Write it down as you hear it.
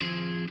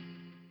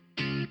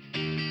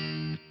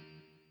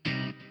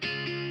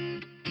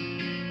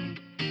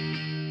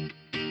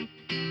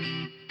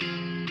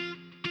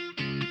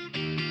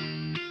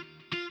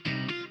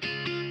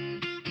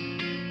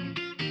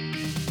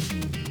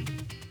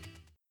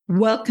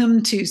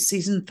Welcome to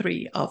season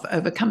 3 of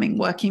Overcoming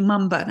Working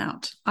Mum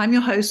Burnout. I'm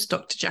your host,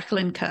 Dr.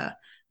 Jacqueline Kerr,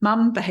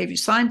 mum, behavior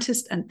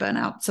scientist, and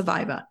burnout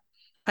survivor.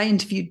 I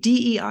interview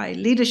DEI,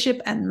 leadership,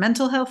 and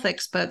mental health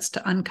experts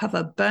to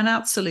uncover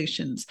burnout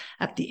solutions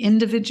at the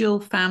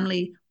individual,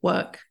 family,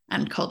 work,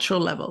 and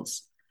cultural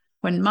levels.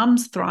 When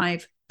mums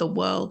thrive, the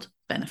world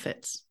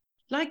benefits.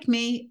 Like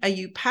me, are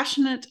you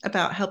passionate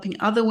about helping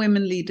other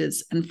women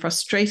leaders and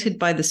frustrated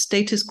by the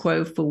status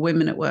quo for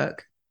women at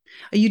work?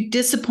 Are you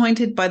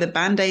disappointed by the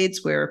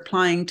band-aids we're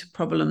applying to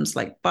problems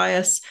like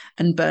bias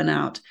and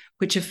burnout,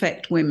 which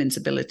affect women's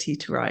ability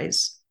to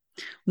rise?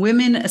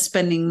 Women are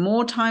spending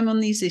more time on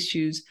these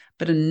issues,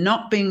 but are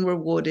not being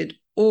rewarded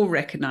or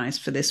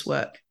recognized for this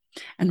work.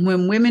 And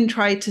when women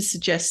try to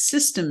suggest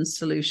systems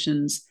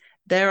solutions,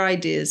 their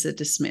ideas are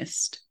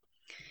dismissed.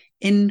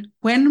 In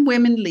When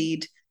Women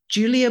Lead,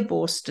 Julia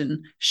Boorstin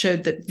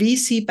showed that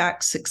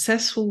VC-backed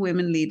successful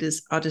women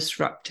leaders are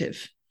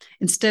disruptive.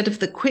 Instead of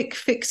the quick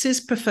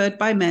fixes preferred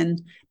by men,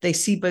 they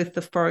see both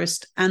the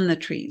forest and the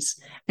trees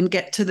and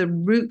get to the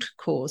root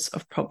cause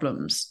of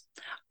problems.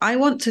 I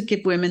want to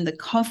give women the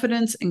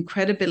confidence and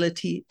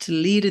credibility to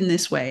lead in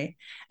this way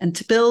and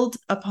to build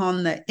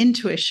upon their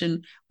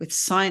intuition with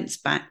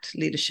science-backed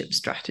leadership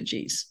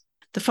strategies.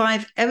 The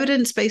 5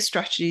 evidence-based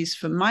strategies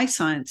for my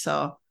science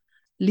are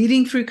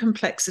leading through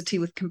complexity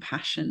with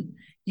compassion,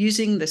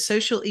 using the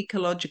social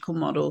ecological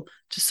model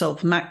to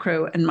solve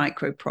macro and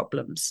micro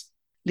problems.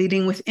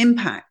 Leading with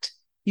impact,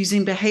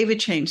 using behavior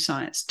change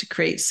science to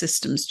create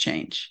systems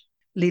change.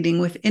 Leading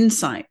with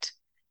insight,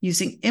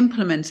 using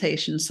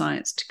implementation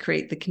science to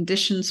create the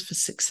conditions for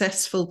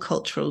successful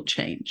cultural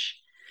change.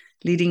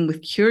 Leading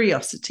with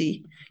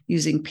curiosity,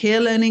 using peer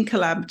learning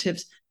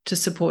collaboratives to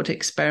support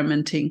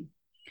experimenting.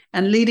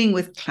 And leading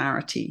with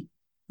clarity,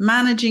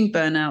 managing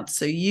burnout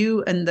so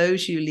you and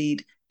those you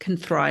lead can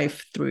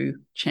thrive through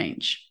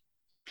change.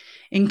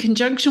 In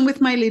conjunction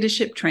with my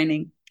leadership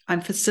training, I'm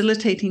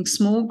facilitating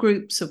small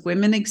groups of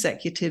women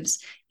executives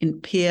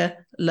in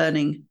peer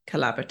learning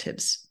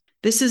collaboratives.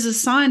 This is a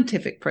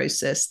scientific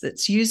process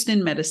that's used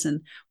in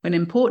medicine when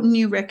important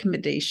new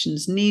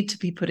recommendations need to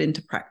be put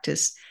into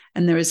practice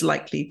and there is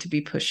likely to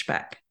be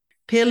pushback.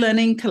 Peer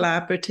learning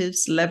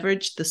collaboratives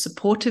leverage the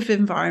supportive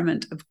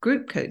environment of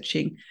group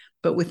coaching,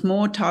 but with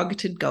more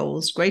targeted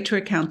goals, greater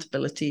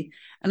accountability,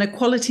 and a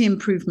quality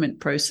improvement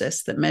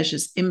process that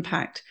measures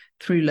impact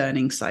through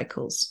learning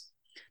cycles.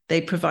 They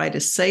provide a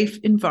safe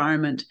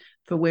environment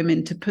for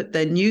women to put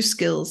their new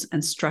skills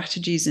and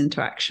strategies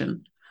into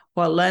action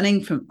while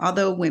learning from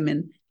other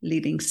women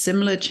leading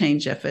similar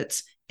change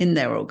efforts in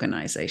their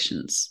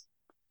organizations.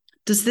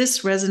 Does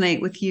this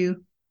resonate with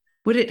you?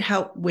 Would it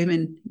help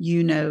women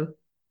you know?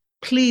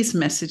 Please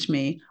message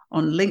me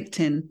on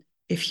LinkedIn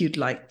if you'd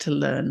like to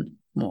learn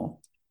more.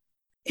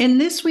 In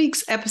this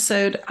week's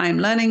episode, I'm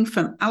learning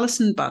from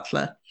Alison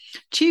Butler,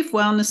 Chief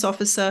Wellness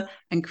Officer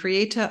and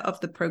creator of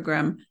the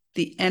program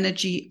The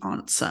Energy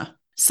Answer.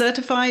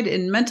 Certified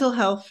in mental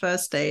health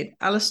first aid,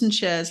 Alison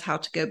shares how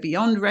to go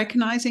beyond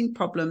recognizing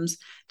problems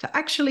to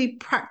actually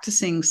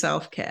practicing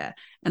self-care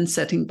and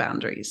setting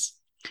boundaries.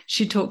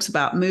 She talks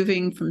about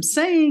moving from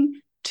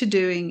saying to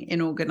doing in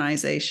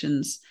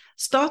organizations,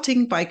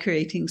 starting by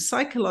creating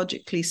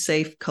psychologically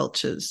safe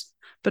cultures,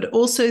 but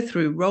also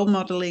through role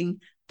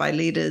modeling by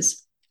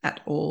leaders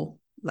at all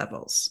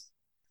levels.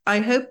 I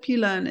hope you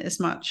learn as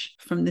much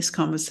from this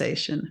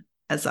conversation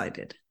as I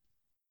did.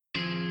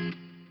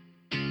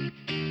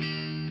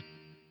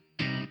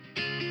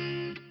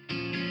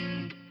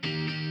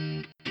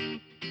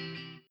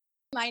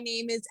 My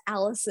name is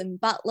Alison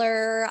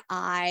Butler.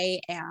 I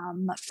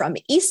am from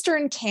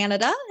Eastern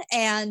Canada,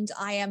 and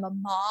I am a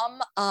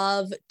mom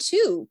of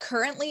 2,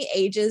 currently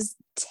ages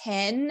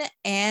 10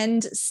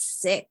 and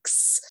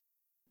 6.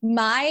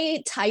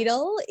 My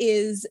title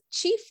is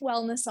Chief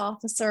Wellness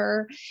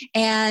Officer,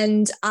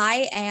 and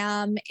I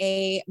am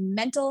a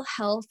mental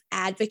health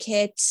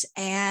advocate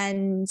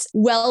and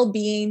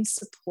well-being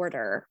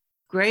supporter.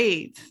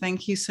 Great.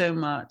 Thank you so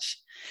much.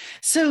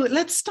 So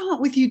let's start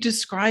with you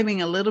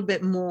describing a little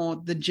bit more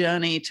the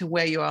journey to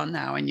where you are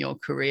now in your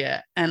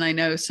career. And I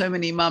know so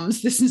many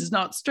mums, this is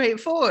not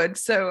straightforward.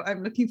 So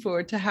I'm looking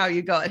forward to how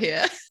you got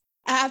here.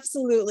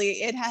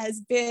 Absolutely. It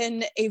has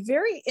been a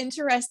very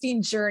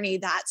interesting journey,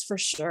 that's for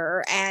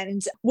sure,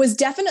 and was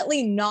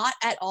definitely not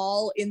at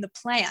all in the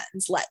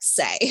plans, let's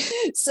say.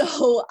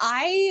 So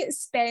I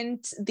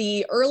spent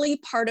the early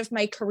part of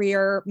my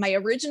career, my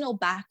original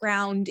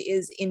background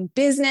is in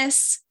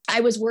business.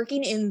 I was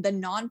working in the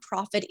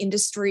nonprofit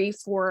industry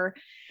for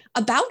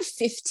about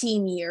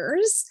 15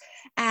 years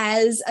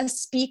as a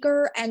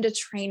speaker and a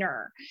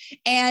trainer.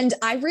 And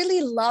I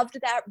really loved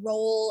that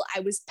role. I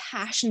was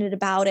passionate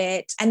about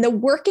it. And the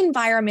work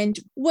environment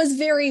was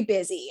very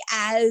busy,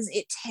 as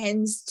it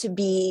tends to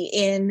be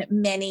in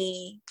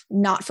many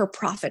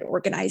not-for-profit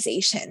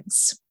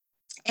organizations.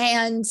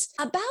 And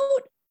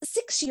about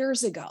 6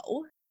 years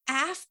ago,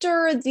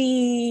 after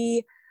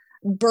the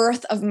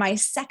birth of my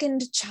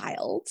second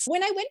child,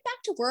 when I went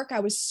back to work,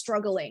 I was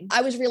struggling.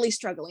 I was really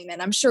struggling,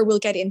 and I'm sure we'll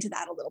get into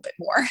that a little bit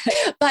more.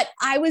 But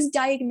I was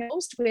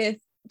diagnosed with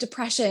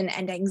depression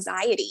and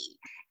anxiety.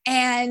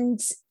 And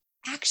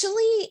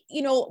actually,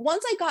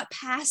 once I got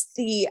past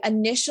the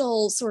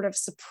initial sort of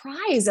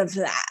surprise of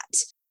that,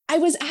 I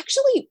was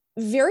actually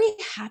very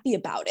happy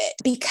about it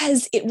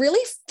because it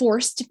really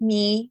forced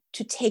me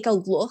to take a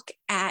look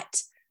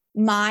at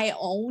my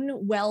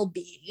own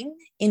well-being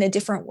in a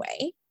different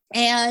way.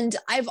 And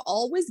I've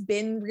always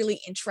been really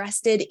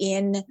interested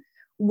in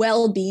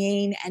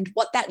well-being and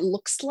what that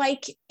looks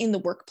like in the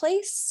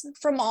workplace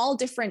from all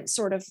different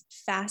sort of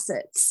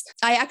facets.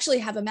 I actually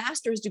have a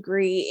master's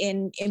degree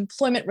in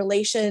employment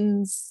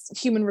relations,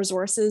 human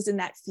resources in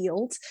that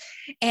field.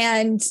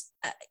 And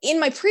in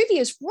my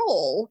previous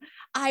role,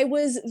 I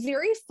was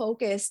very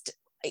focused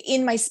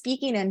in my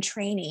speaking and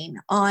training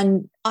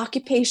on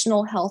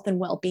occupational health and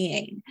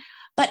well-being,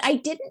 but I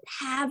didn't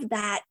have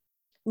that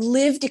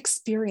lived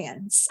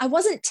experience. I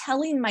wasn't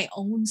telling my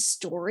own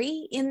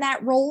story in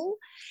that role.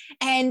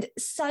 And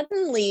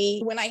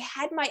suddenly, when I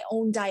had my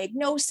own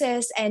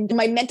diagnosis and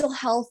my mental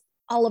health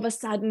all of a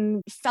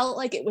sudden felt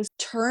like it was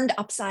turned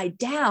upside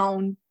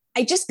down,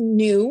 I just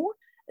knew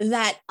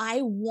that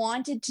I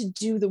wanted to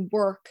do the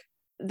work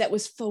that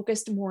was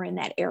focused more in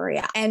that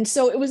area. And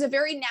so it was a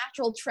very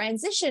natural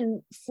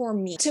transition for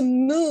me to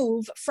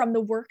move from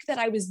the work that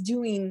I was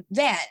doing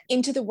then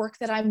into the work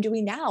that I'm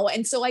doing now.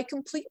 And so I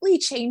completely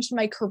changed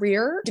my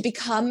career to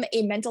become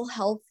a mental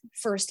health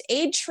first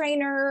aid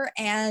trainer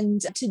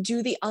and to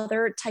do the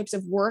other types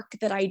of work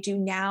that I do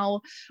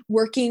now,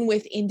 working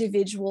with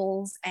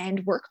individuals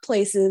and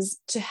workplaces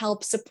to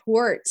help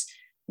support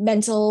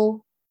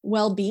mental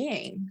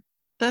well-being.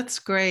 That's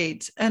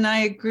great. And I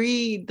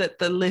agree that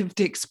the lived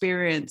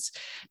experience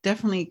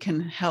definitely can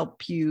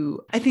help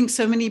you. I think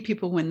so many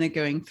people, when they're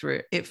going through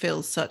it, it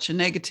feels such a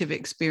negative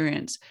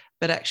experience.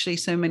 But actually,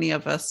 so many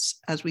of us,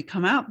 as we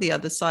come out the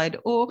other side,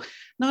 or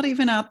not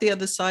even out the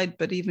other side,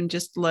 but even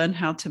just learn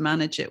how to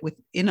manage it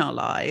within our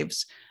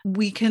lives,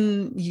 we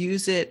can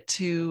use it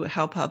to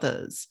help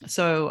others.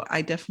 So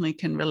I definitely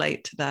can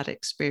relate to that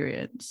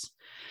experience.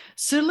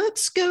 So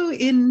let's go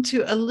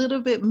into a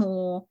little bit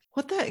more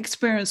what that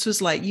experience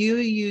was like. You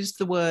used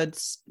the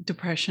words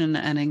depression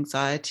and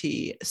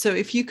anxiety. So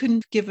if you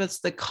can give us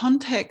the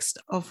context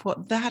of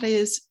what that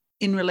is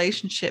in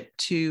relationship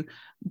to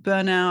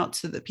burnout,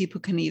 so that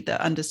people can either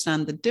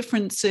understand the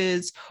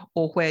differences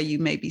or where you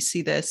maybe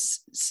see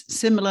this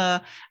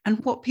similar,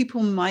 and what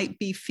people might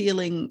be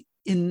feeling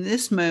in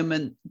this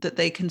moment that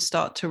they can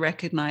start to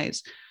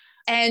recognize.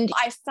 And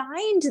I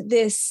find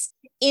this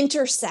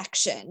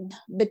intersection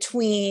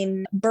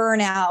between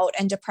burnout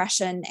and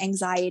depression,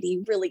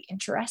 anxiety really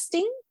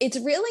interesting. It's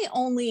really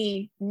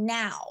only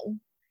now,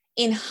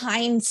 in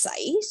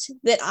hindsight,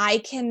 that I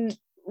can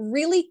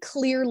really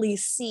clearly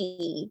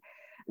see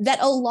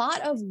that a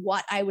lot of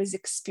what I was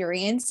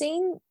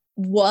experiencing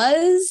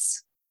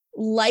was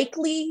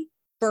likely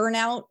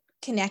burnout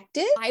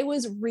connected. I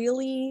was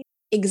really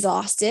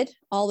exhausted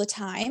all the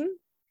time.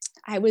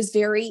 I was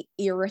very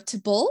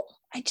irritable.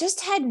 I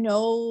just had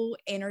no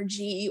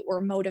energy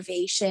or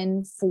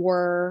motivation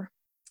for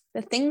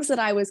the things that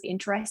I was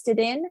interested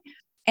in.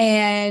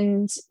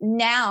 And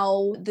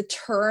now the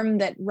term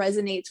that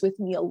resonates with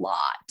me a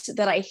lot,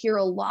 that I hear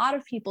a lot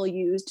of people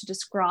use to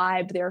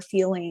describe their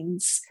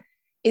feelings,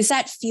 is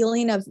that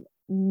feeling of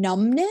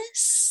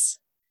numbness,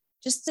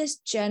 just this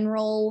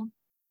general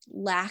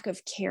lack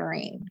of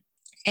caring.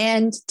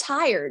 And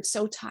tired,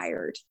 so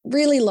tired,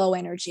 really low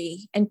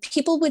energy. And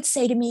people would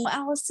say to me,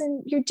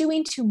 Allison, you're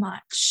doing too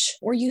much,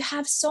 or you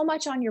have so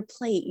much on your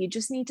plate. You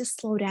just need to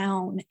slow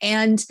down.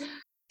 And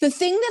the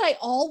thing that I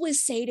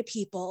always say to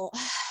people,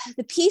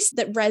 the piece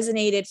that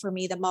resonated for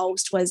me the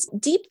most was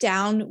deep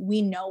down,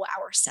 we know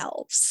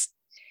ourselves.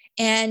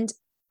 And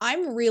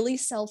I'm really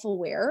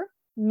self-aware.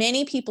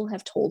 Many people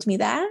have told me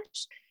that.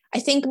 I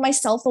think my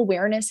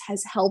self-awareness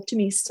has helped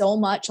me so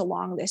much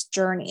along this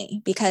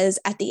journey, because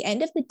at the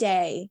end of the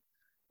day,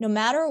 no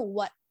matter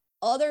what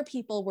other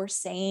people were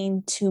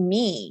saying to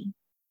me,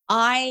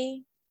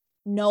 I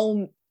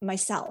know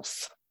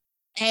myself.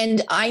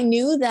 And I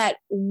knew that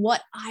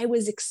what I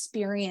was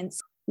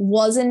experiencing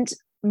wasn't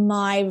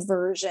my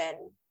version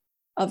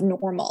of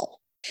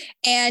normal.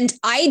 And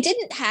I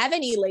didn't have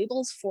any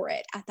labels for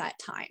it at that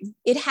time.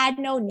 It had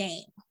no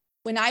name.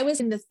 When I was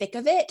in the thick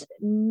of it,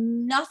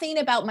 nothing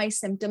about my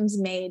symptoms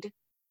made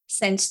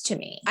sense to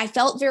me. I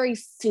felt very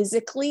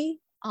physically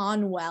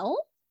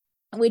unwell,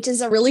 which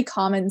is a really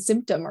common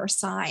symptom or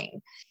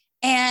sign.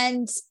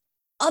 And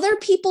other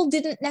people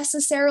didn't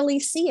necessarily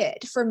see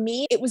it. For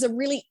me, it was a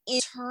really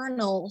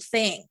internal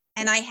thing.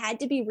 And I had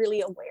to be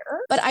really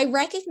aware. But I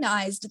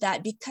recognized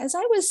that because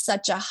I was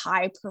such a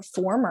high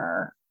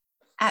performer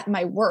at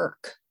my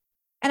work,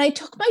 and I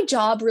took my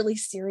job really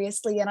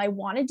seriously and I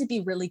wanted to be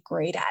really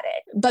great at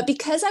it. But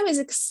because I was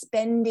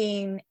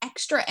expending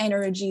extra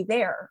energy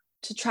there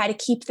to try to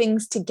keep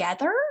things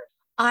together,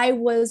 I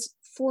was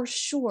for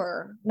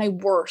sure my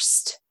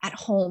worst at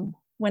home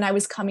when I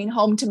was coming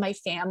home to my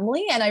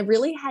family, and I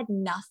really had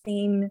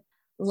nothing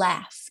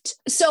left.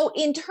 So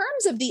in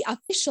terms of the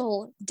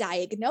official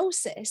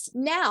diagnosis,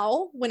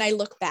 now when I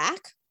look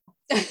back,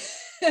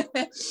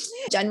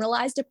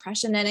 Generalized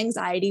depression and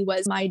anxiety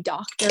was my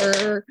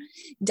doctor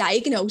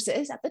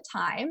diagnosis at the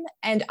time,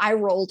 and I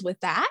rolled with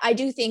that. I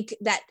do think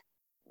that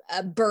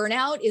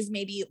burnout is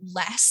maybe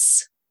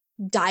less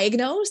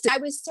diagnosed. I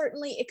was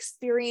certainly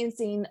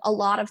experiencing a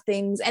lot of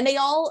things, and they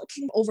all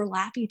can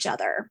overlap each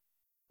other.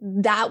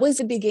 That was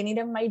the beginning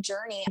of my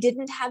journey. I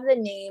didn't have the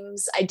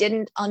names. I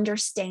didn't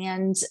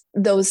understand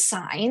those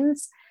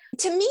signs.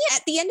 To me,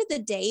 at the end of the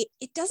day,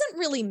 it doesn't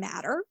really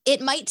matter.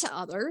 It might to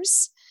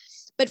others.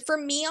 But for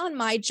me on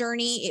my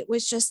journey, it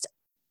was just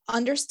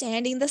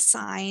understanding the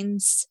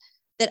signs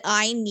that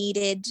I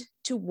needed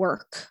to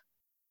work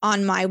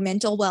on my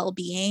mental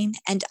well-being,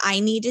 and I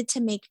needed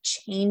to make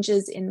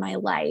changes in my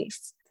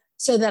life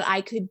so that I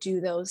could do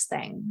those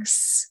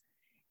things.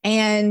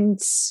 And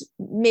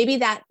maybe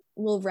that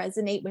will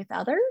resonate with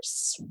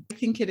others. I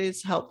think it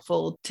is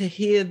helpful to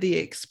hear the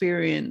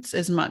experience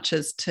as much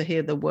as to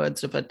hear the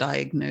words of a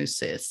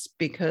diagnosis,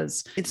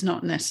 because it's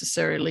not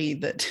necessarily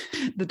that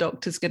the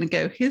doctor's going to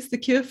go, here's the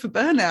cure for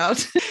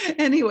burnout.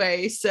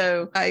 Anyway,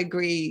 so I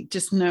agree,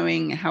 just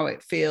knowing how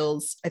it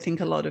feels. I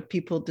think a lot of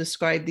people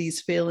describe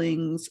these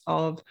feelings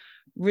of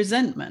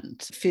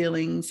resentment,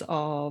 feelings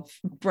of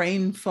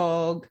brain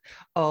fog,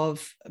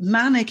 of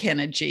manic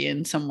energy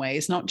in some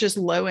ways, not just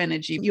low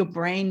energy, your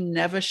brain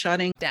never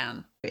shutting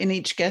down. In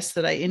each guest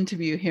that I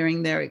interview,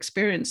 hearing their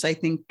experience, I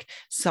think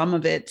some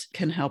of it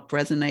can help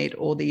resonate,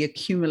 or the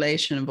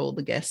accumulation of all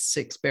the guests'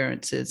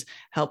 experiences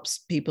helps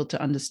people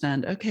to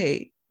understand,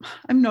 okay,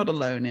 I'm not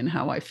alone in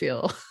how I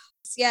feel.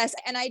 Yes.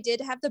 And I did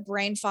have the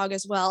brain fog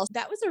as well.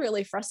 That was a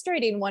really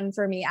frustrating one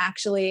for me,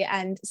 actually.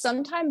 And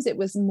sometimes it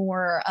was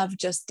more of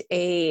just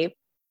a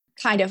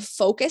kind of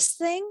focus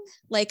thing.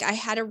 Like I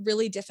had a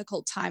really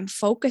difficult time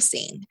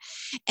focusing,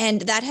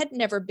 and that had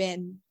never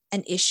been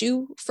an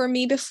issue for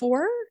me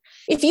before.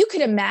 If you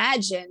could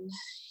imagine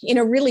in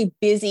a really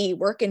busy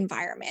work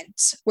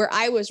environment where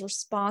I was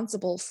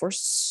responsible for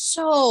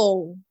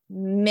so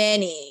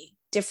many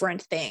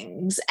different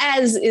things,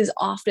 as is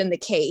often the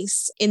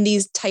case in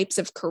these types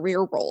of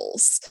career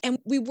roles. And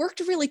we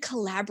worked really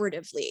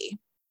collaboratively.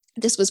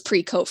 This was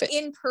pre-COVID,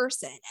 in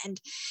person.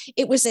 And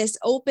it was this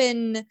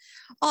open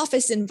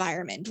office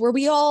environment where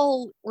we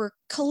all were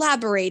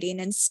collaborating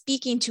and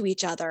speaking to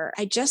each other.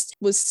 I just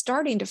was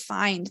starting to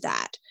find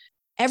that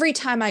every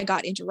time I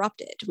got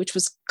interrupted, which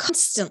was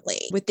constantly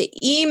with the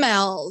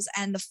emails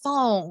and the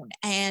phone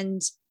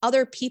and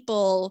other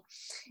people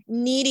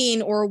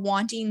needing or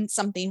wanting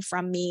something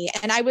from me.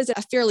 And I was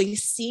a fairly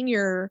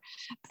senior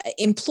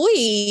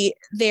employee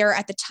there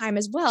at the time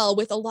as well,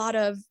 with a lot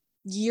of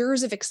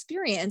years of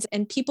experience,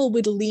 and people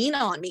would lean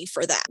on me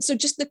for that. So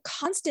just the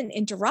constant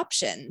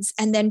interruptions,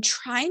 and then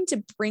trying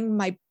to bring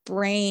my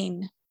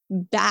brain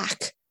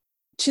back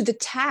to the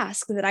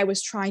task that I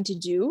was trying to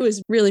do,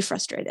 was really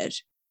frustrated.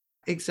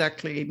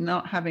 Exactly.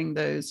 Not having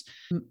those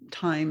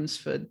times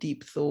for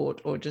deep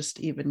thought or just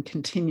even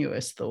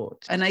continuous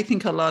thought. And I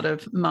think a lot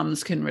of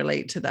mums can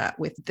relate to that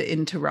with the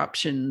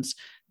interruptions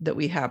that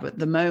we have at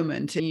the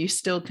moment. And you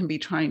still can be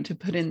trying to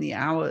put in the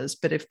hours,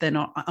 but if they're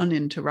not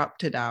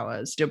uninterrupted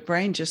hours, your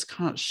brain just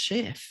can't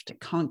shift.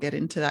 It can't get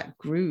into that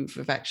groove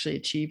of actually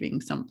achieving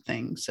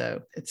something.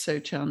 So it's so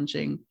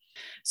challenging.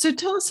 So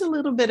tell us a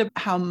little bit about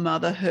how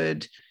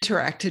motherhood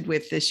interacted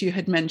with this. You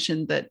had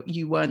mentioned that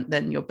you weren't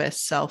then your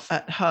best self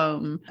at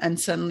home. And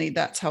suddenly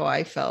that's how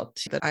I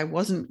felt, that I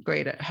wasn't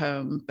great at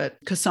home. But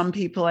because some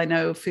people I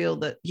know feel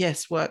that,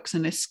 yes, work's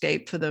an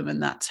escape for them,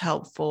 and that's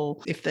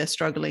helpful if they're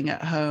struggling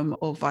at home,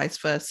 or vice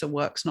versa,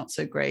 work's not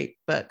so great,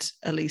 but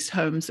at least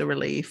home's a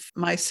relief.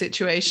 My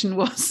situation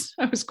was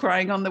I was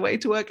crying on the way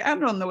to work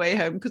and on the way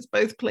home, because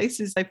both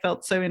places I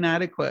felt so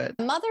inadequate.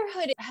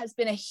 Motherhood has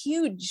been a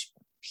huge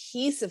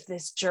piece of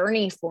this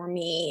journey for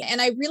me.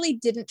 And I really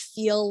didn't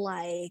feel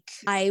like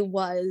I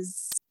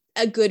was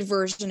a good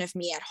version of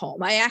me at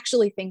home. I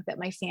actually think that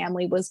my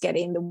family was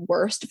getting the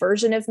worst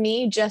version of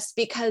me, just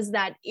because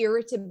that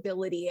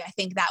irritability, I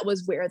think that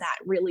was where that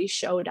really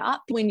showed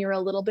up when you're a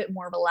little bit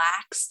more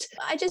relaxed.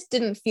 I just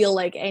didn't feel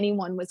like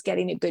anyone was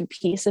getting a good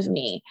piece of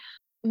me.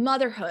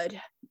 Motherhood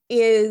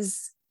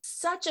is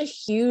such a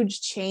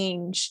huge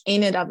change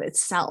in and of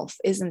itself,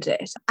 isn't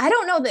it? I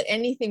don't know that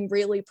anything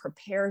really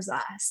prepares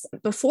us.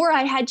 Before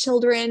I had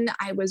children,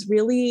 I was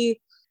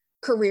really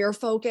career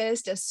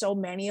focused, as so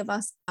many of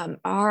us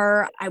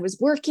are. I was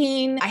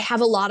working. I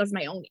have a lot of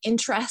my own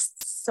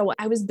interests. So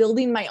I was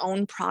building my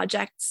own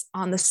projects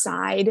on the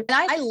side. And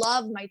I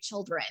love my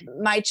children.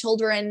 My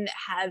children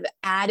have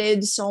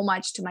added so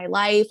much to my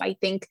life. I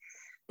think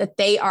that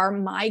they are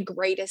my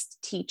greatest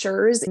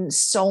teachers in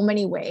so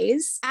many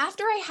ways.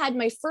 After I had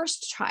my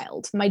first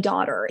child, my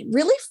daughter, it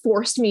really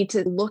forced me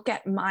to look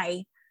at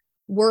my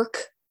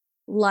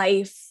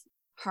work-life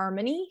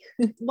harmony.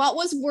 What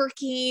was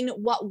working,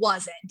 what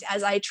wasn't,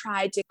 as I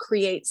tried to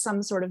create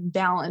some sort of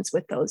balance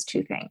with those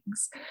two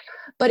things.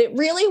 But it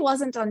really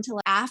wasn't until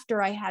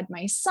after I had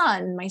my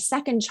son, my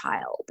second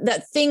child,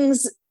 that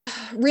things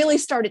really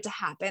started to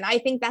happen. I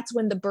think that's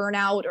when the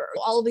burnout or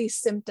all these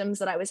symptoms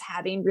that I was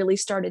having really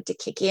started to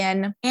kick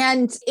in.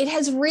 And it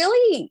has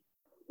really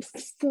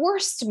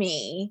forced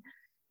me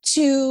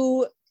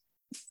to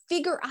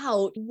figure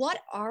out what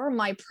are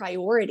my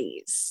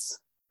priorities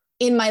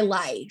in my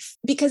life,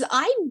 because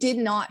I did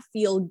not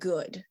feel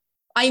good.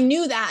 I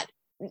knew that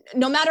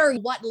no matter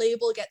what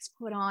label gets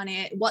put on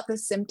it, what the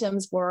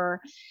symptoms were,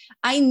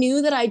 I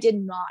knew that I did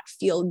not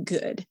feel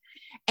good.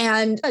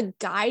 And a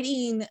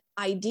guiding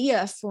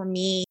idea for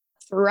me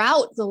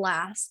throughout the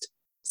last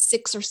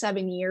 6 or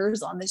 7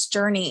 years on this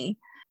journey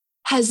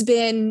has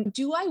been,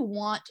 do I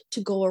want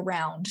to go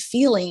around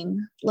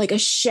feeling like a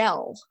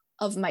shell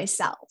of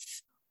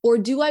myself? Or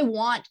do I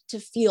want to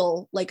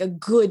feel like a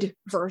good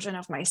version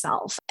of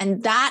myself?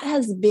 And that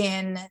has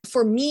been,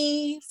 for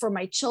me, for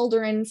my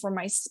children, for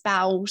my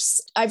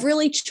spouse, I've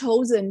really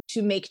chosen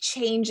to make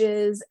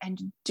changes and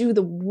do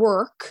the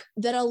work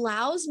that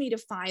allows me to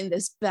find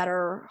this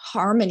better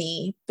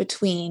harmony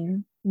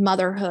between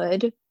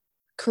motherhood,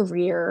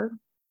 career,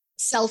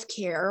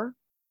 self-care,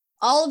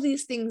 all of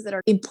these things that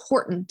are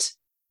important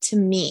to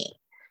me.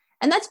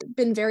 And that's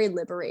been very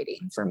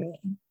liberating for me.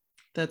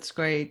 That's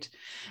great.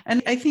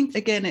 And I think,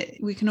 again,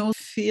 we can all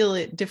feel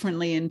it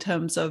differently in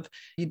terms of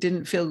you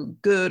didn't feel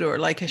good or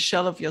like a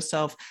shell of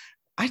yourself.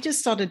 I just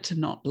started to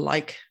not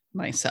like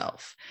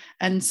myself.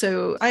 And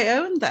so I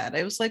owned that.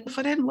 I was like, if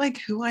I don't like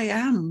who I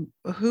am,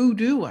 who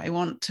do I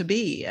want to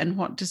be? And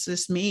what does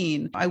this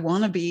mean? I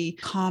want to be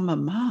a calmer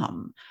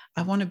mom.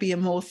 I want to be a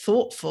more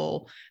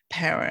thoughtful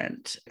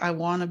parent. I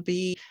want to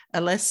be a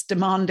less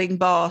demanding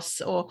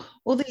boss, or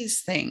all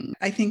these things.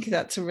 I think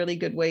that's a really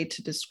good way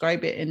to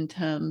describe it in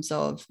terms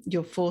of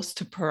you're forced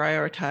to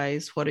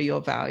prioritize what are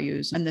your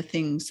values and the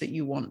things that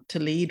you want to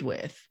lead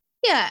with.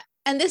 Yeah.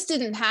 And this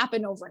didn't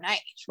happen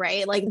overnight,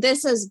 right? Like,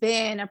 this has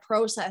been a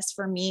process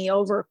for me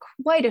over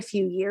quite a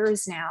few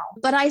years now.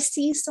 But I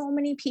see so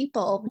many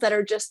people that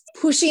are just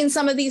pushing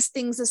some of these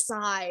things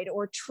aside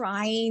or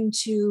trying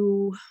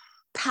to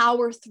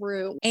power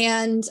through.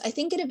 And I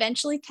think it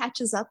eventually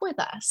catches up with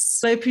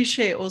us. I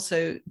appreciate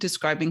also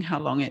describing how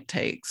long it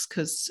takes,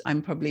 because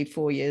I'm probably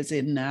 4 years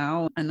in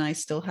now and I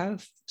still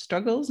have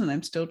struggles and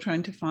I'm still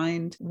trying to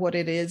find what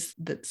it is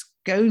that's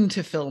going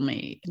to fill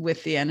me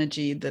with the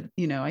energy that,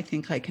 I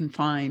think I can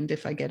find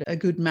if I get a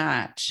good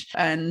match.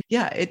 And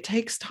yeah, it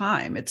takes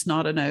time. It's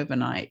not an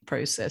overnight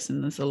process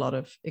and there's a lot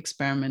of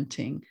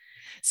experimenting.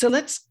 So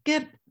let's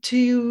get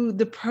to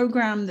the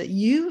program that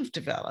you've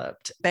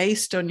developed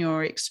based on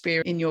your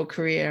experience in your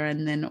career,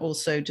 and then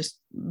also just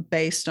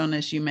based on,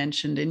 as you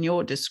mentioned in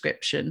your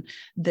description,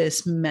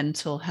 this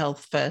mental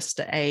health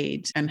first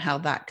aid and how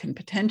that can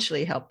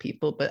potentially help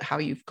people, but how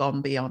you've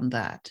gone beyond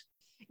that.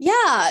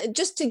 Yeah,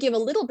 just to give a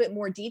little bit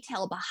more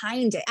detail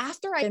behind it.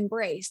 After I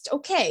embraced,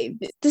 okay,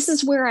 this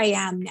is where I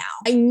am now.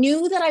 I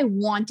knew that I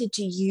wanted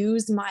to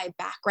use my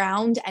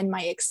background and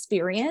my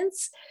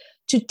experience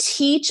to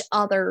teach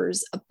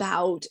others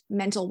about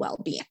mental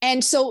well-being.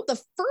 And so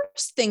the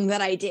first thing that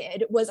I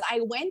did was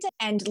I went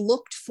and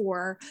looked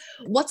for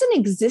what's an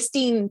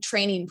existing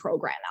training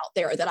program out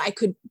there that I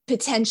could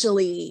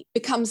potentially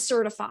become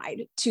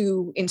certified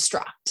to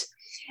instruct.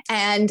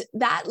 And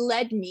that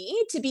led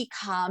me to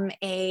become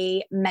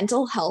a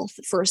mental health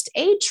first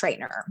aid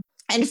trainer.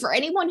 And for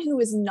anyone who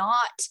is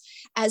not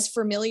as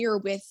familiar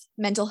with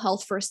mental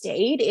health first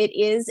aid, it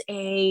is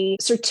a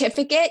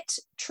certificate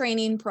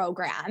training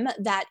program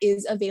that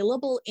is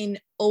available in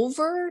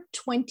over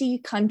 20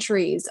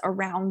 countries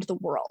around the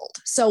world.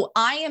 So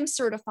I am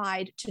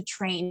certified to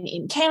train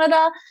in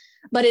Canada,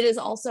 but it is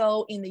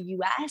also in the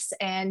US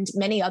and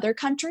many other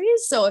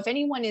countries. So if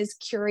anyone is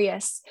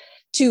curious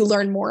to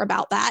learn more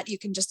about that, you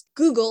can just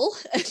Google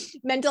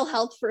mental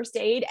health first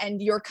aid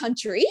and your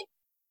country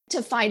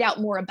to find out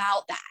more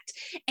about that.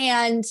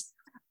 And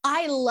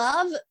I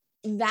love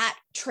that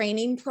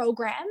training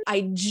program.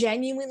 I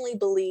genuinely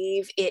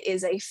believe it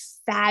is a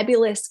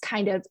fabulous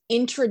kind of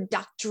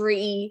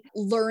introductory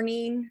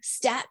learning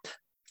step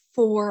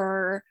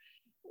for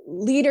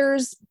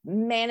leaders,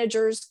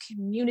 managers,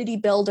 community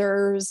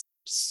builders,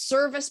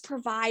 service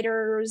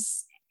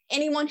providers,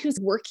 anyone who's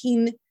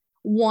working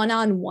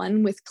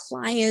one-on-one with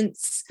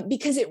clients,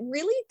 because it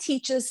really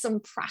teaches some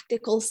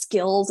practical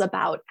skills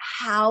about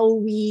how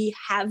we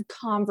have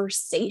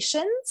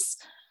conversations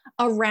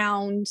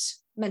around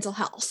mental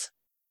health.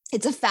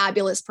 It's a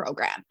fabulous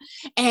program.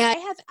 And I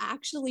have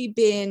actually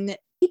been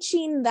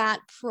teaching that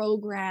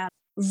program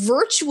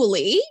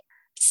virtually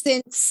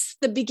since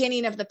the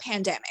beginning of the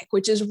pandemic,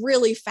 which is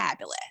really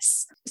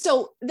fabulous.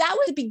 So that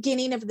was the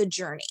beginning of the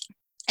journey.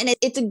 And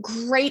it's a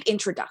great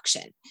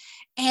introduction.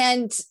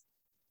 And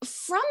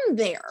from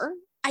there,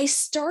 I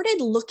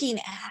started looking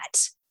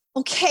at,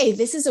 okay,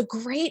 this is a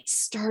great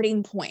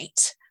starting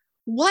point.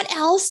 What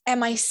else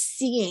am I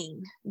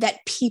seeing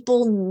that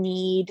people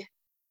need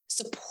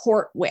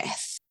support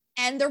with?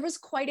 And there was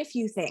quite a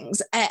few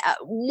things.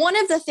 One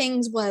of the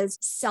things was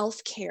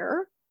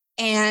self-care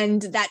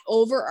and that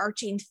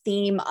overarching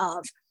theme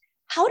of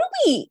how do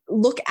we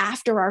look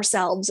after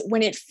ourselves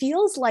when it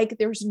feels like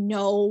there's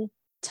no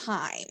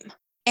time?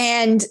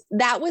 And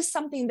that was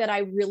something that I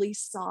really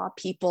saw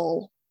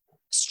people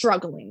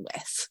struggling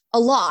with a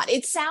lot.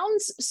 It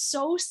sounds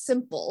so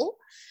simple,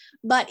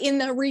 But in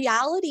the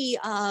reality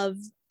of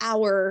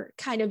our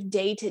kind of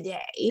day to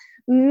day,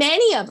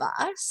 many of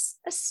us,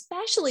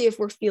 especially if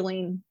we're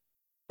feeling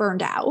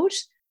burned out,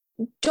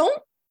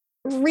 don't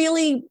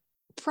really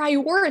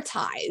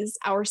prioritize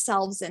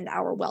ourselves and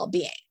our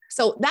well-being.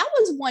 So that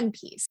was one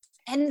piece.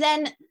 And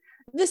then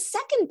the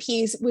second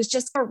piece was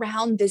just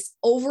around this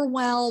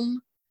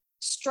overwhelm,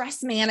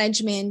 stress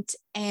management,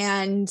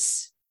 and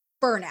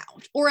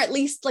burnout, or at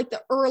least like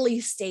the early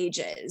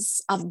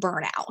stages of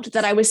burnout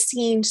that I was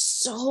seeing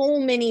so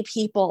many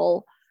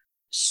people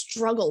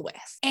struggle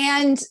with.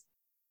 And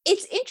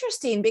it's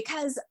interesting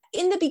because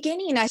in the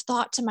beginning, I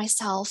thought to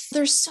myself,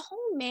 there's so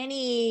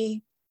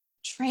many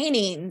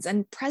trainings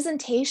and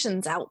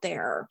presentations out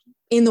there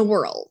in the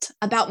world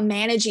about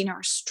managing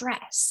our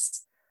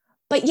stress,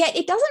 but yet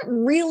it doesn't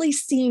really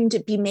seem to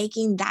be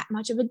making that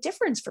much of a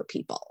difference for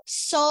people.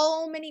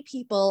 So many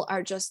people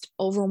are just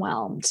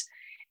overwhelmed.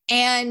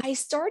 And I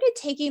started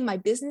taking my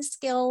business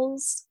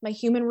skills, my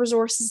human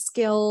resources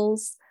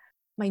skills,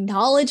 my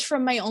knowledge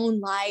from my own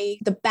life,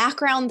 the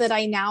background that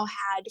I now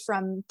had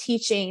from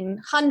teaching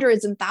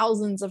hundreds and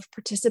thousands of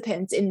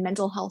participants in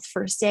mental health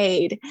first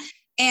aid.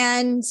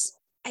 And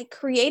I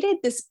created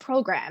this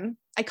program.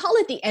 I call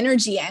it the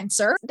Energy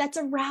Answer, that's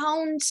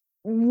around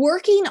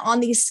working on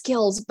these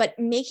skills, but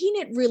making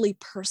it really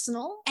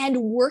personal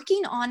and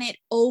working on it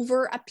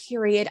over a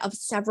period of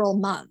several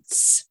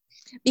months.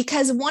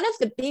 Because one of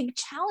the big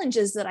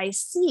challenges that I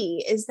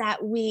see is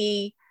that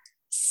we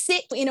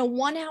sit in a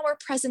 1-hour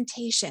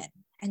presentation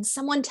and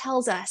someone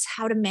tells us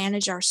how to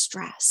manage our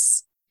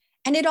stress.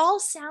 And it all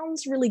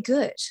sounds really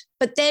good.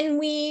 But then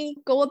we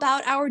go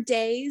about our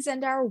days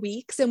and our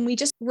weeks and we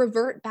just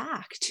revert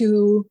back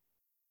to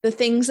the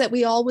things that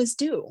we always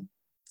do.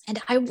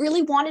 And I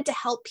really wanted to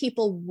help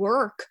people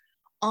work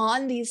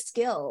on these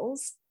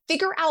skills,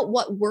 figure out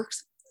what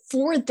works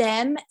for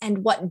them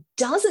and what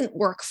doesn't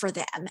work for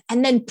them,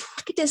 and then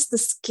practice the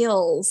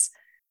skills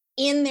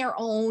in their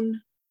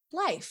own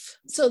life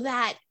so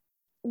that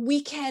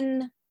we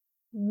can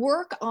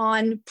work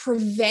on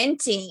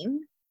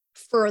preventing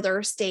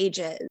further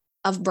stages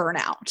of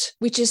burnout,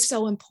 which is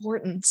so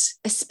important,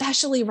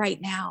 especially right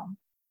now.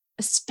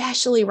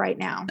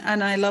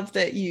 And I love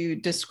that you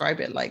describe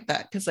it like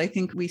that, because I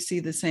think we see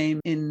the same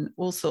in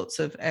all sorts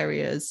of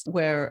areas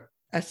where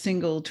a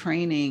single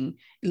training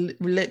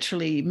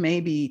literally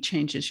maybe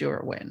changes your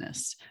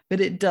awareness, but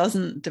it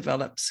doesn't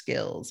develop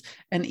skills.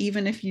 And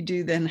even if you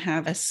do then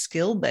have a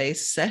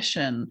skill-based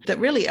session that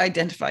really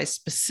identifies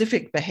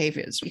specific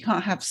behaviors, you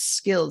can't have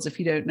skills if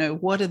you don't know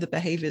what are the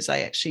behaviors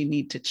I actually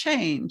need to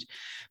change.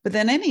 But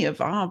then any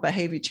of our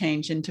behavior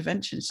change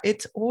interventions,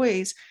 it's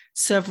always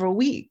several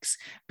weeks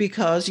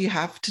because you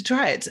have to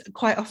try it.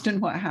 Quite often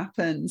what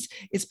happens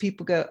is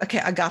people go, okay,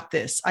 I got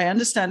this. I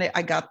understand it.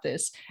 I got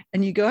this.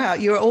 And you go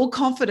out, you're all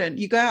confident.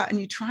 You go out and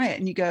you try it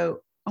and you go,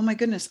 oh my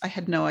goodness, I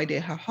had no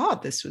idea how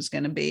hard this was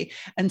going to be.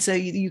 And so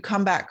you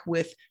come back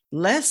with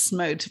less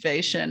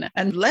motivation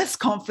and less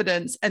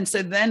confidence. And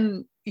so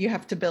then you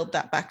have to build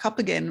that back up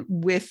again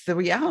with the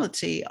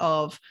reality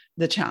of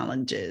the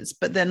challenges,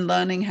 but then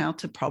learning how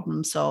to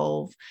problem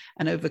solve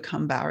and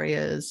overcome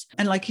barriers.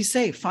 And like you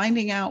say,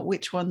 finding out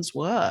which ones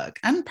work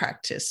and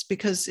practice,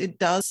 because it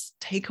does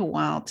take a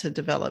while to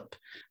develop.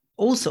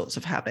 All sorts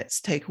of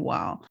habits take a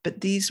while,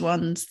 but these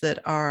ones that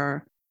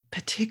are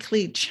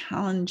particularly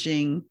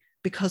challenging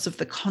because of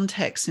the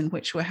context in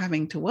which we're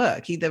having to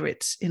work, either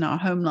it's in our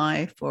home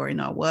life or in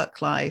our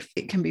work life,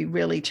 it can be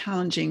really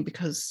challenging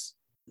because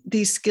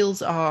these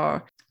skills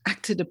are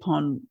acted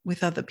upon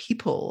with other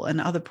people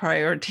and other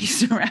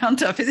priorities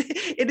around us.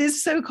 It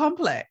is so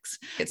complex.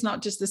 It's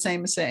not just the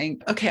same as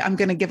saying, okay, I'm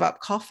going to give up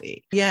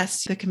coffee.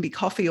 Yes, there can be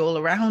coffee all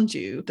around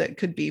you that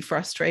could be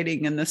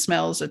frustrating and the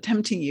smells are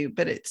tempting you,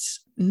 but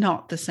it's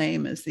not the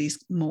same as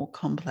these more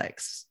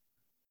complex.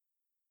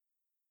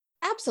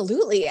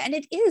 Absolutely. And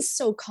it is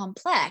so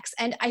complex.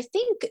 And I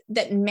think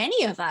that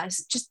many of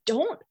us just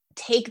don't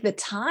take the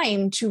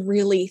time to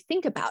really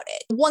think about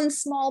it. One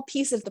small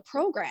piece of the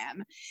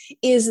program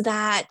is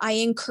that I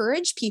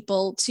encourage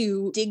people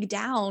to dig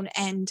down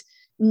and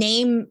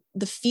name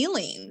the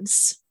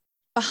feelings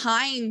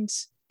behind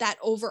that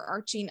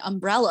overarching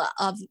umbrella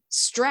of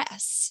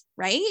stress,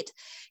 right?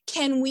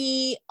 Can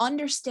we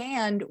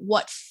understand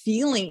what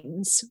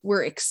feelings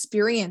we're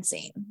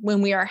experiencing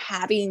when we are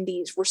having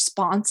these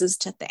responses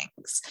to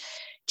things?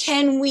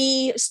 Can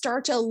we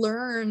start to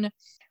learn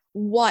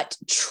what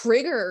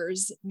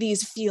triggers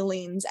these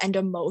feelings and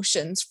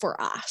emotions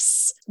for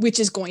us, which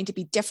is going to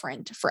be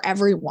different for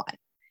everyone?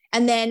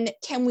 And then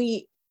can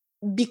we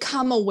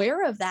become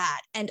aware of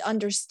that and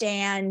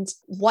understand,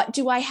 what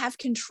do I have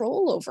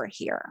control over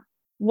here?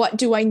 What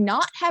do I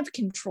not have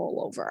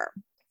control over?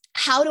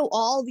 How do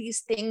all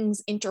these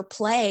things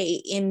interplay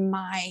in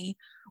my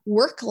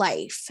work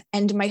life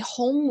and my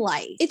home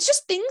life? It's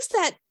just things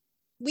that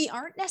we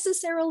aren't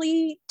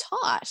necessarily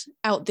taught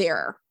out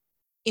there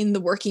in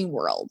the working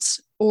world,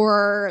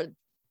 or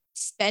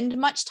spend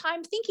much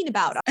time thinking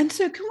about. And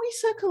so can we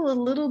circle a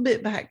little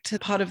bit back to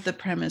part of the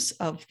premise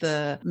of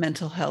the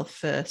mental health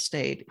first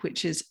aid,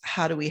 which is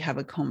how do we have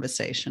a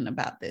conversation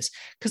about this?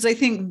 Because I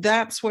think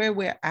that's where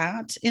we're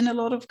at in a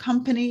lot of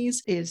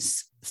companies,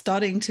 is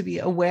starting to be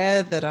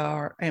aware that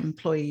our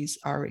employees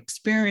are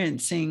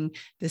experiencing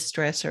this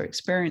stress or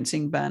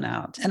experiencing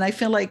burnout. And I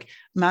feel like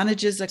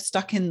managers are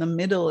stuck in the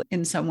middle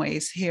in some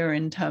ways here,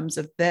 in terms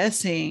of they're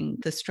seeing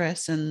the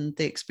stress and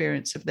the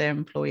experience of their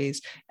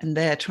employees, and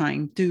they're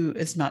trying to do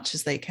as much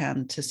as they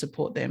can to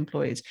support their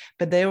employees.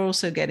 But they're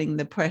also getting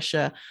the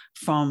pressure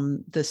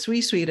from the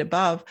C-suite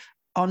above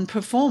on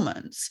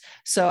performance.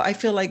 So I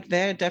feel like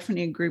they're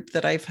definitely a group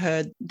that I've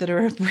heard that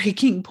are a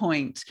breaking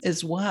point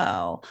as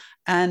well.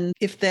 And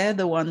if they're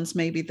the ones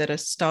maybe that are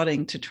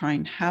starting to try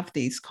and have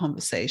these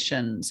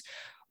conversations,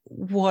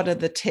 what are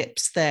the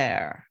tips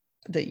there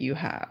that you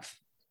have?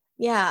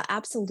 Yeah,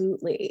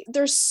 absolutely.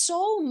 There's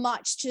so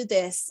much to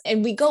this,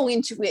 and we go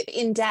into it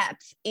in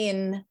depth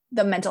in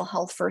the mental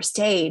health first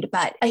aid,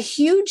 but a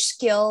huge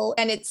skill,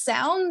 and it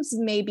sounds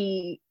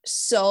maybe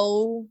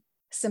so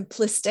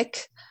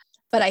simplistic,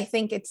 but I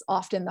think it's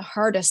often the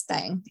hardest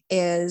thing,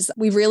 is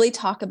we really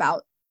talk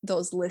about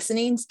those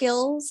listening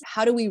skills.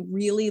 How do we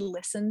really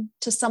listen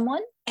to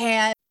someone?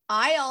 And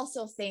I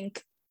also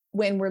think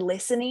when we're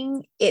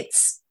listening,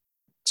 it's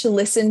to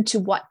listen to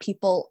what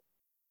people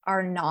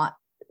are not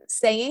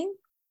saying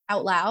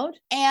out loud,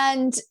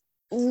 and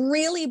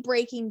really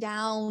breaking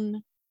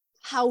down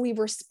how we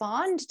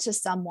respond to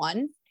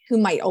someone who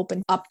might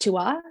open up to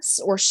us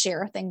or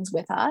share things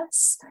with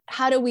us.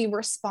 How do we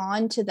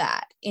respond to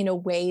that in a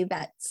way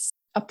that's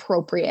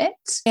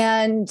appropriate?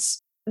 And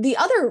the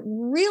other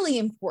really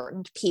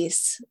important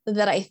piece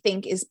that I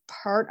think is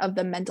part of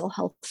the mental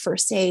health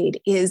first aid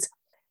is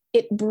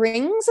it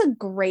brings a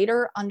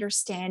greater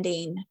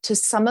understanding to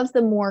some of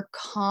the more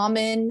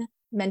common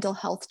mental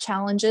health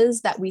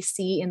challenges that we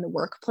see in the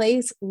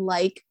workplace,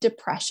 like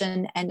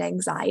depression and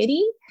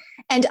anxiety.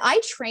 And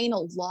I train a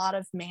lot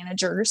of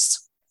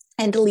managers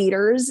and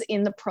leaders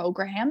in the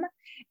program.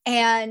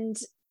 And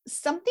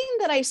something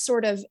that I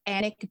sort of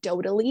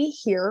anecdotally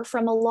hear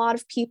from a lot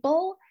of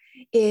people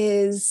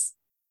is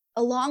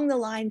along the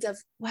lines of,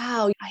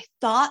 wow, I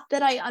thought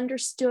that I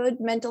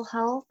understood mental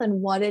health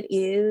and what it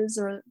is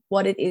or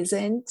what it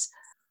isn't,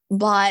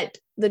 but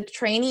the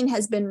training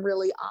has been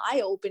really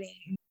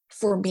eye-opening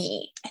for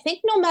me. I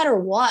think no matter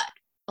what,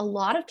 a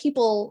lot of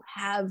people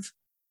have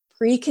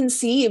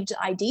preconceived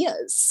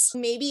ideas.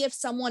 Maybe if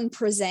someone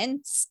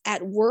presents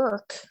at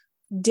work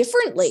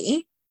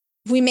differently,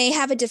 we may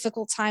have a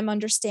difficult time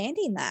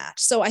understanding that.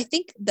 So I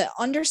think the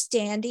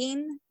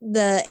understanding,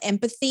 the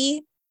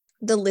empathy,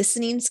 the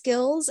listening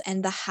skills,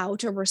 and the how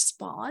to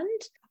respond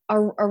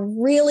are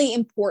really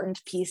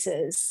important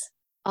pieces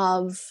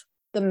of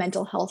the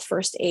mental health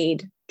first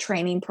aid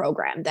training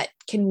program that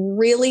can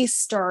really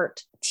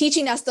start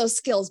teaching us those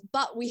skills.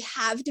 But we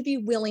have to be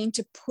willing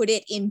to put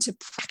it into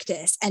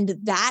practice. And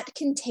that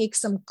can take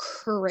some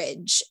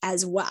courage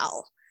as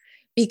well,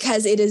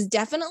 because it is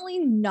definitely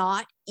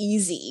not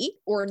easy,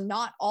 or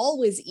not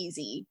always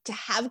easy, to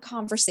have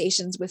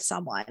conversations with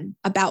someone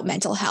about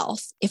mental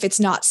health if it's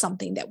not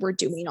something that we're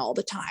doing all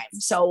the time.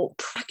 So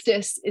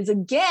practice is,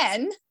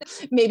 again,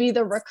 maybe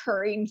the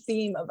recurring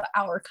theme of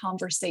our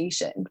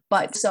conversation,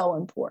 but so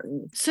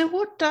important. So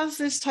what does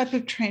this type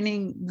of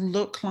training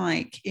look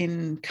like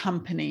in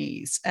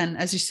companies? And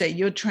as you say,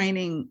 you're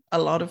training a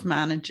lot of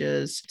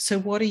managers. So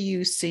what are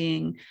you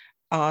seeing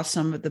are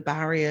some of the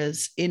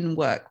barriers in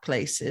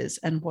workplaces,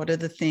 and what are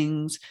the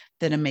things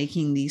that are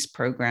making these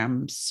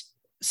programs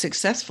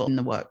successful in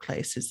the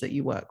workplaces that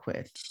you work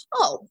with?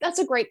 Oh, that's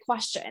a great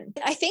question.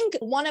 I think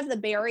one of the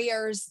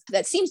barriers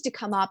that seems to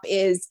come up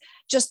is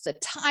just the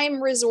time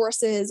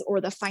resources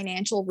or the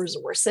financial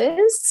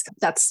resources.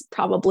 That's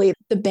probably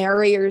the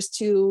barriers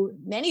to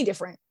many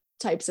different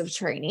types of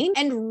training.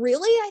 And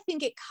really, I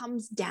think it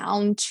comes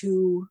down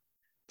to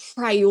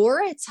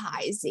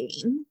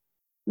prioritizing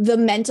the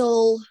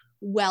mental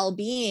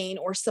well-being,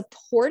 or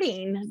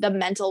supporting the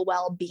mental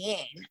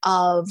well-being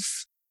of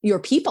your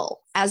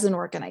people as an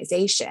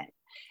organization.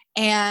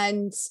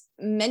 And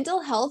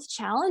mental health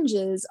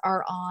challenges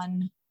are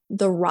on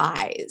the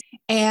rise.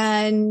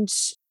 And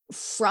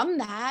from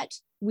that,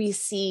 we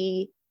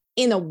see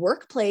in a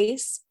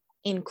workplace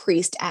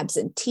increased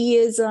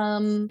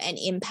absenteeism, an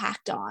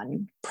impact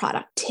on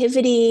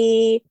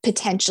productivity,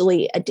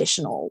 potentially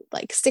additional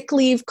sick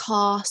leave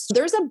costs.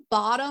 There's a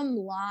bottom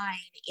line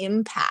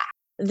impact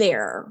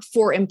there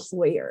for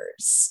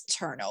employers'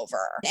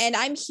 turnover. And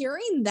I'm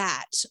hearing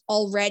that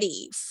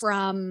already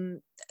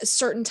from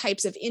certain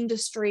types of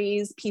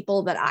industries,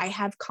 people that I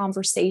have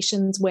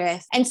conversations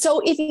with. And so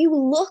if you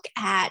look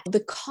at the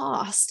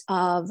cost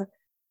of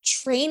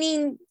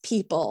training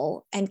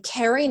people and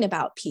caring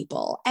about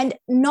people, and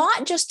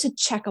not just to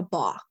check a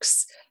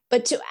box,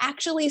 but to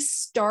actually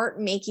start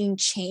making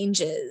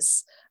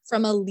changes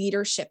from a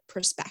leadership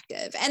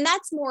perspective. And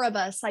that's more of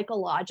a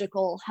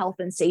psychological health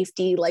and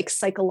safety, like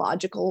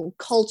psychological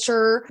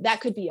culture.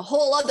 That could be a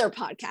whole other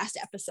podcast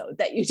episode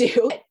that you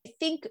do. I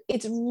think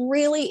it's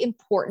really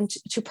important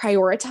to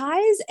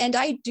prioritize. And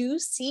I do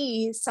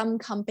see some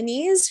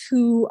companies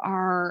who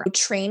are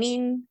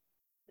training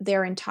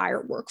their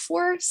entire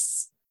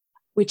workforce,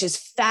 which is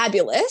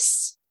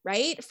fabulous,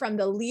 right? From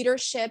the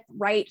leadership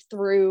right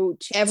through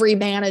to every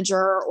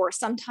manager, or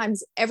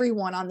sometimes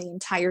everyone on the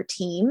entire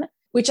team,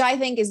 which I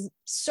think is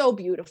so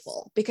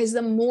beautiful, because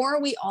the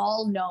more we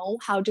all know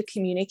how to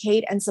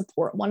communicate and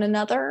support one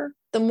another,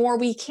 the more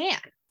we can.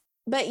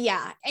 But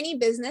yeah, any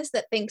business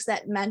that thinks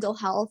that mental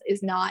health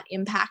is not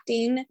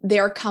impacting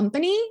their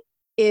company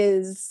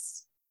is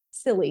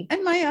silly.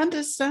 And my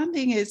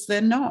understanding is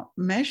they're not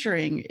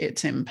measuring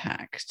its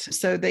impact.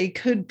 So they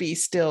could be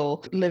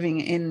still living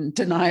in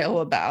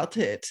denial about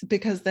it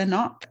because they're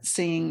not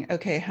seeing,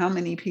 okay, how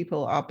many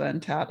people are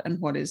burnt out and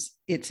what is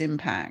its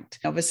impact?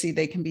 Obviously,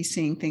 they can be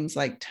seeing things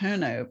like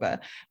turnover,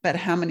 but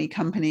how many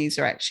companies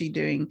are actually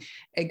doing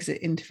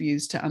exit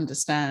interviews to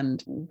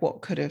understand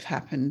what could have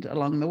happened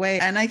along the way?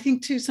 And I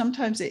think too,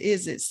 sometimes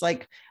it's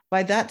like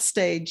by that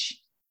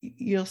stage,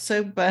 you're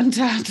so burnt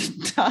out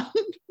and done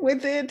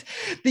with it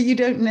that you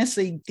don't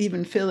necessarily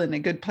even feel in a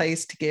good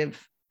place to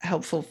give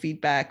helpful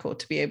feedback or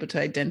to be able to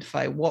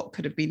identify what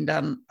could have been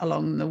done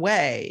along the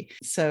way.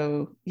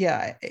 So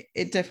yeah,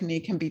 it definitely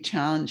can be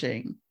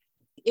challenging.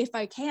 If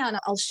I can,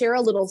 I'll share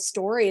a little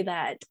story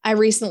that I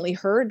recently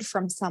heard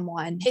from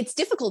someone. It's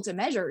difficult to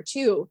measure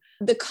too,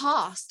 the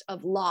cost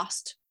of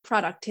lost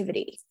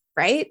productivity.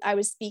 Right? I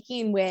was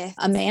speaking with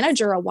a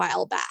manager a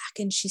while back,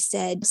 and she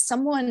said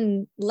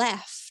someone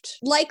left,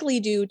 likely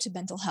due to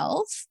mental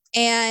health.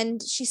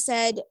 And she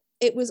said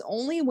it was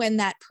only when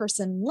that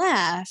person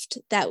left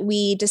that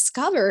we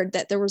discovered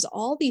that there was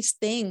all these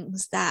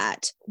things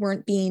that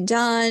weren't being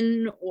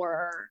done,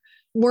 or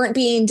weren't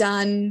being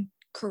done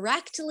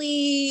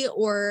correctly,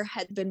 or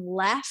had been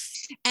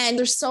left. And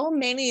there's so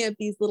many of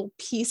these little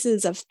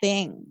pieces of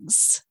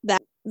things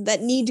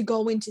that need to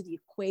go into the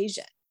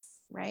equation.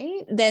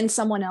 Right? Then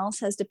someone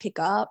else has to pick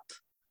up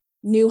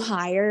new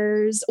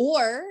hires,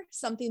 or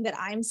something that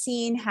I'm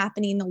seeing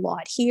happening a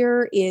lot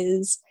here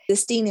is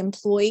existing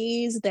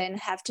employees then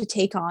have to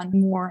take on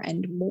more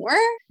and more.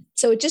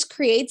 So it just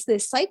creates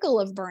this cycle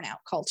of burnout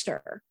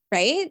culture,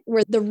 right?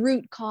 Where the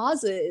root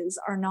causes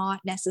are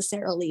not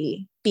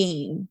necessarily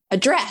being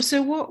addressed.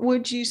 So what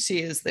would you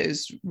see as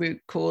those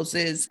root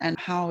causes, and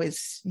how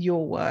is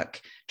your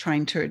work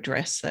trying to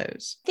address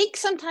those? I think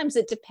sometimes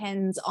it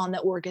depends on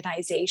the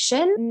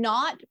organization,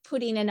 not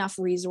putting enough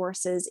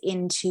resources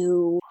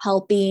into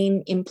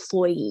helping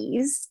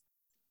employees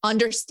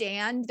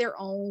understand their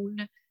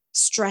own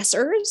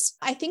stressors.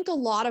 I think a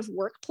lot of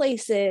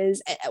workplaces,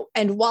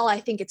 and while I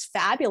think it's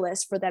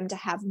fabulous for them to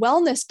have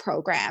wellness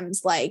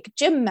programs like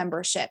gym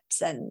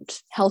memberships and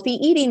healthy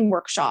eating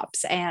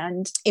workshops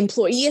and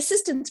employee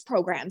assistance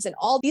programs, and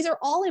all these are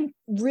all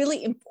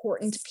really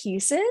important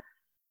pieces.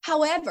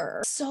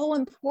 However, so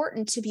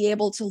important to be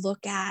able to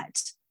look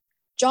at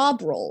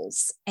job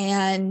roles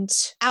and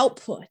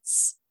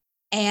outputs,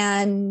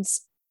 and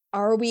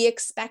are we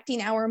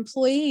expecting our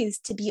employees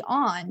to be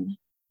on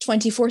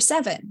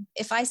 24/7?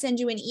 If I send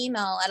you an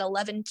email at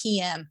 11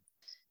 p.m.,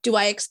 do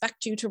I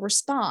expect you to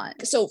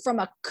respond? So from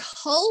a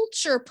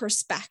culture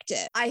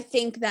perspective, I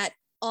think that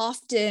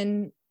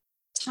often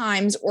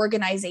times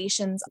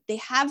organizations, they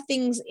have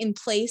things in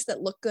place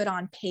that look good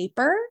on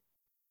paper,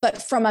 but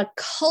from a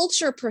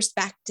culture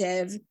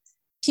perspective,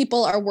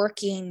 people are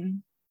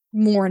working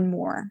more and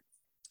more.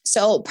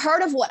 So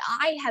part of what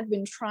I have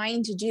been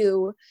trying to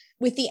do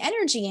with the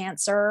Energy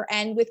Answer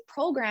and with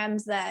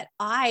programs that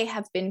I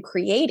have been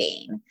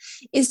creating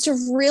is to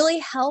really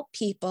help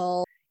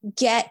people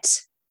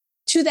get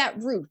to that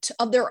root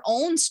of their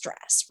own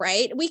stress,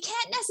 right? We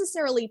can't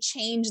necessarily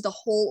change the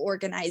whole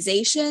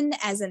organization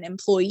as an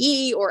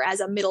employee or as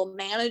a middle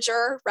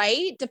manager,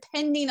 right?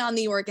 Depending on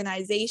the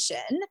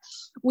organization,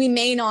 we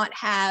may not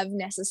have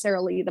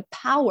necessarily the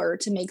power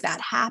to make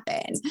that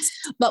happen,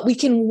 but we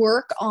can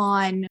work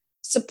on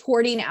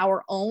supporting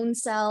our own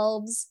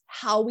selves.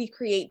 How we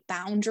create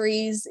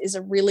boundaries is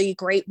a really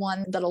great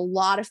one that a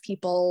lot of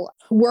people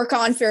work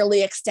on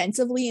fairly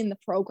extensively in the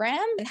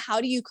program. And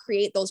how do you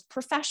create those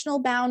professional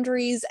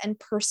boundaries and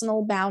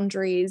personal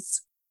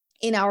boundaries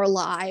in our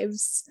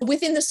lives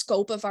within the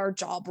scope of our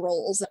job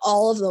roles,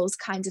 all of those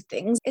kinds of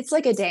things? It's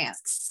like a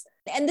dance.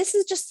 And this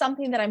is just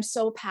something that I'm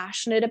so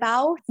passionate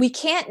about. We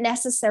can't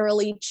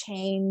necessarily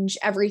change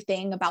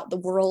everything about the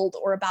world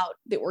or about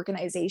the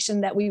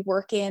organization that we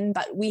work in,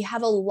 but we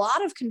have a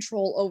lot of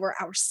control over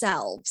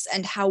ourselves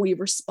and how we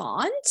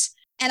respond.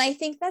 And I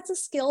think that's a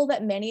skill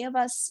that many of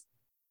us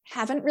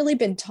haven't really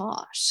been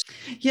taught.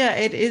 Yeah,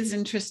 it is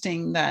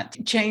interesting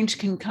that change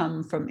can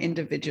come from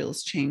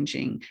individuals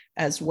changing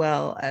as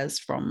well as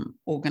from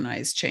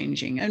organized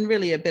changing, and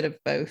really a bit of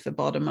both, a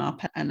bottom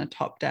up and a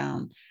top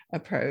down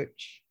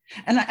approach.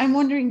 And I'm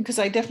wondering, because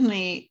I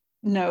definitely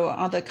know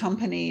other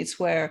companies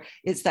where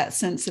it's that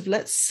sense of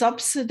let's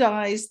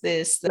subsidize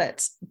this,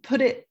 let's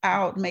put it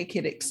out, make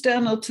it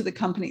external to the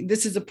company.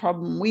 This is a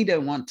problem we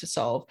don't want to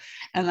solve.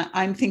 And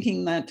I'm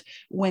thinking that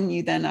when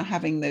you then are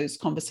having those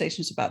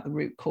conversations about the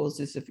root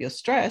causes of your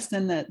stress,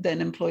 then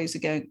employees are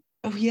going,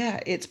 oh yeah,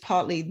 it's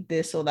partly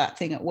this or that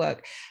thing at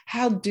work.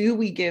 How do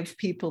we give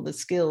people the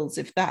skills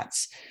if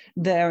that's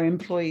their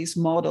employees'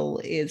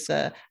 model is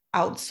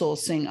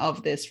outsourcing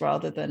of this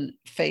rather than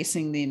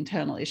facing the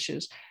internal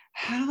issues?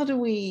 How do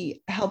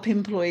we help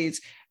employees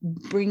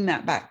bring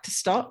that back to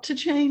start to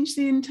change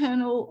the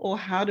internal, or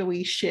how do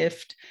we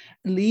shift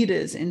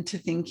leaders into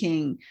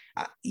thinking,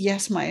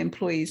 yes, my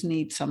employees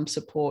need some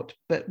support,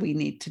 but we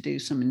need to do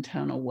some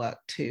internal work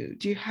too?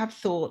 Do you have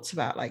thoughts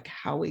about like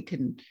how we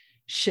can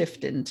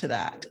shift into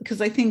that? Because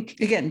I think,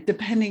 again,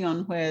 depending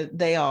on where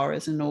they are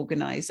as an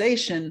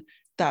organization,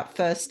 that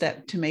first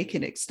step to make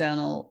it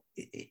external,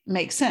 it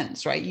makes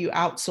sense, right? You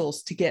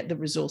outsource to get the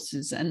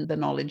resources and the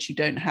knowledge you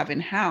don't have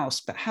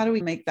in-house, but how do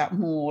we make that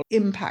more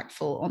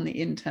impactful on the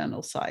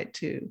internal side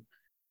too?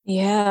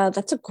 Yeah,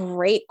 that's a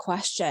great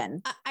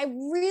question. I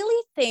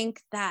really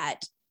think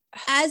that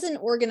as an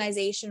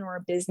organization or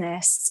a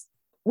business,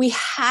 we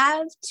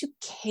have to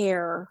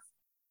care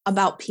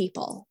about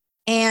people,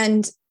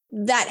 and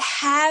that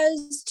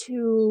has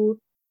to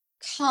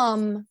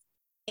come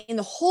in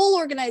the whole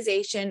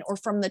organization or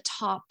from the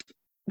top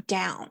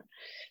down.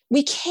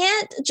 We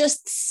can't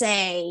just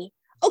say,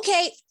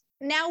 okay,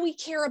 now we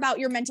care about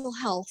your mental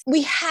health.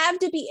 We have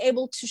to be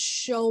able to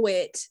show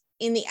it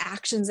in the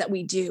actions that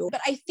we do.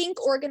 But I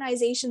think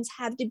organizations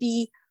have to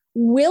be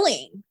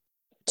willing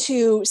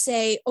to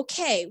say,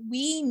 okay,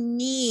 we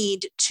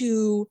need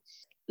to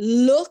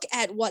look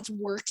at what's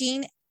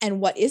working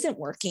and what isn't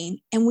working.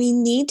 And we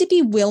need to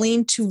be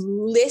willing to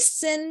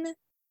listen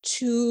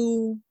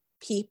to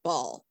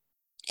people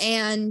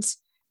and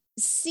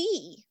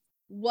see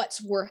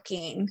what's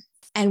working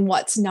and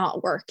what's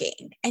not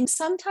working. And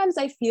sometimes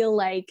I feel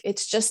like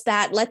it's just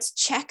that, let's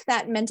check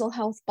that mental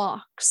health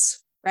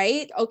box,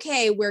 right?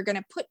 Okay, we're going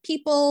to put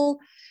people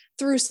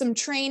through some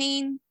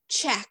training,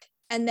 check,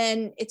 and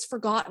then it's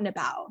forgotten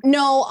about.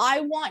 No,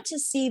 I want to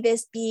see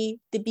this be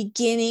the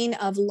beginning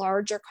of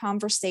larger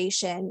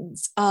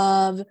conversations,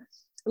 of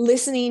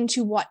listening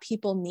to what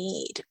people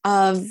need,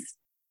 of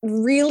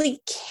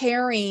really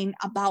caring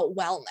about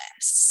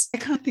wellness. I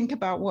kind of think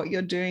about what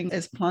you're doing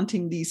as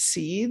planting these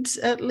seeds,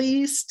 at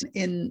least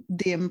in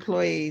the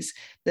employees,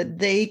 that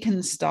they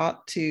can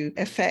start to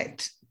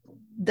affect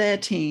their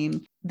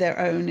team, their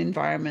own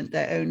environment,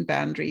 their own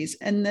boundaries,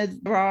 and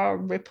there are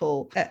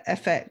ripple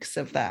effects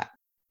of that.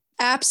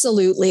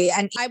 Absolutely.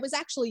 And I was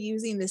actually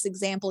using this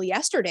example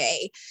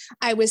yesterday.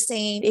 I was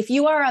saying, if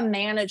you are a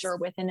manager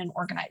within an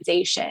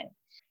organization,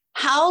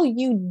 how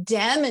you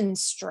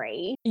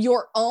demonstrate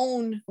your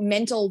own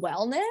mental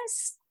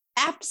wellness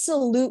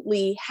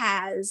absolutely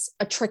has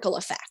a trickle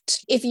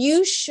effect. If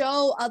you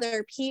show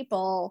other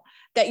people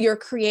that you're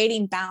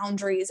creating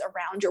boundaries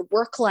around your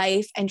work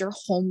life and your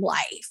home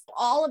life,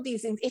 all of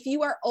these things, if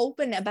you are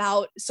open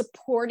about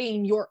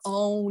supporting your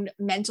own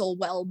mental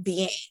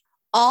well-being,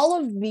 all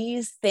of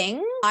these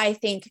things, I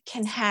think,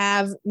 can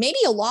have maybe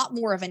a lot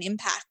more of an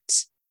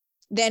impact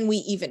than we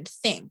even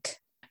think.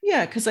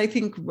 Yeah, because I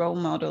think role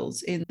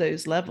models in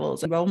those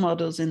levels, role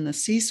models in the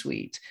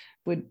C-suite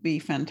would be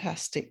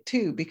fantastic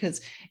too,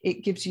 because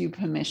it gives you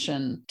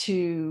permission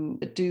to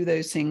do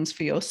those things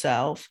for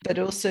yourself. But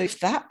also, if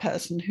that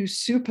person who's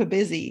super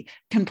busy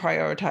can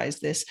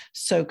prioritize this,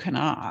 so can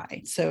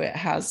I. So it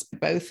has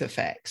both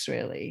effects,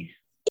 really.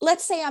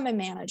 Let's say I'm a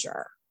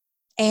manager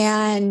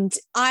and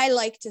I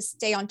like to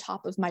stay on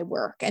top of my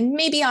work. And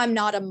maybe I'm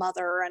not a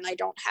mother and I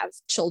don't have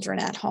children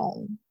at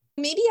home.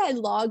 Maybe I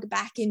log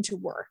back into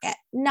work at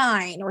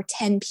 9 or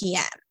 10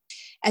 p.m.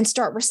 and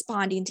start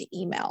responding to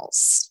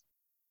emails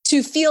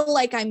to feel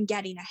like I'm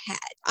getting ahead.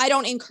 I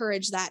don't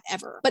encourage that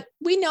ever, but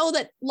we know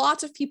that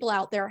lots of people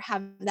out there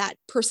have that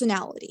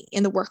personality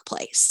in the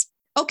workplace.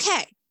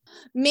 Okay,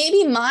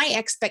 maybe my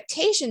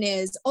expectation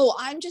is, oh,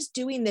 I'm just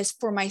doing this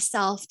for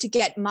myself to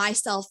get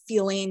myself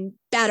feeling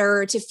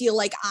better, to feel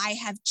like I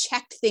have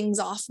checked things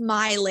off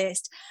my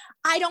list.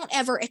 I don't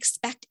ever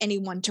expect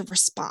anyone to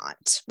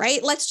respond,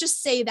 right? Let's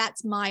just say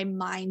that's my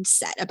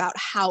mindset about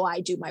how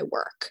I do my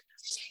work.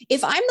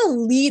 If I'm the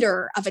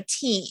leader of a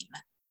team,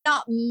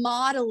 not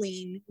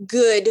modeling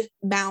good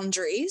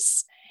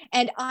boundaries,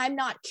 and I'm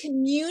not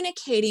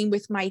communicating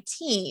with my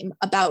team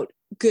about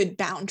good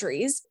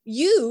boundaries,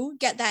 you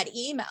get that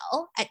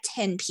email at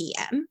 10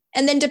 p.m.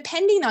 And then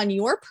depending on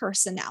your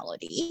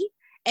personality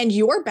and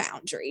your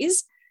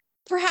boundaries,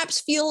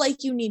 perhaps feel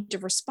like you need to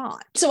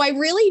respond. So I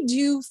really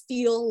do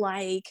feel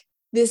like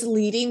this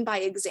leading by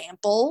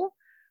example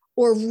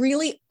or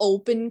really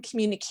open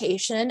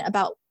communication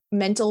about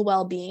mental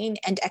well-being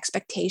and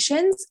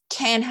expectations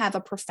can have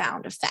a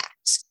profound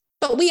effect.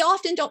 But we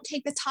often don't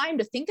take the time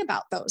to think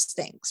about those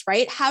things,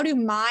 right? How do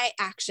my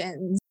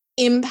actions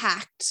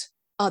impact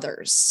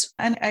others.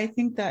 And I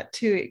think that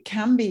too, it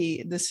can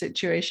be the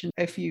situation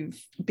if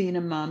you've been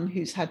a mum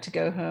who's had to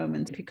go home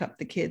and pick up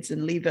the kids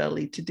and leave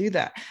early to do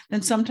that,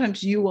 then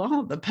sometimes you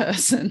are the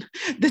person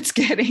that's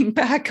getting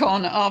back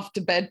on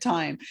after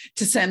bedtime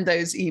to send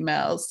those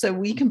emails. So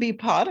we can be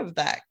part of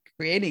that,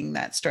 creating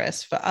that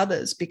stress for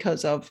others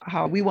because of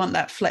how we want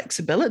that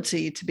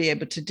flexibility to be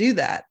able to do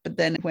that. But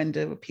then when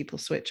do people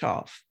switch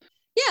off?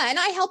 Yeah. And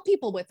I help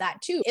people with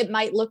that too. It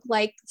might look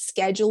like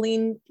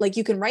scheduling, like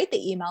you can write the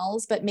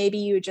emails, but maybe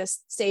you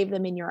just save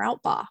them in your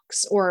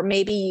outbox, or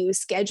maybe you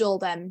schedule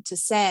them to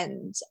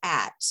send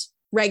at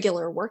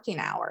regular working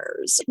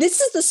hours. This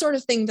is the sort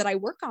of thing that I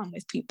work on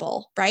with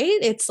people, right?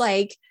 It's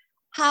like,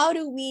 how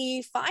do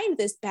we find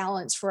this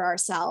balance for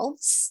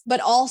ourselves, but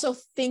also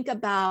think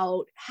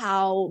about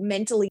how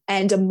mentally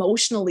and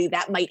emotionally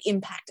that might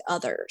impact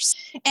others?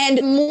 And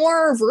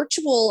more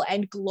virtual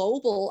and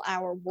global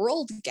our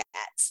world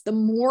gets, the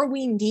more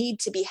we need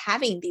to be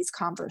having these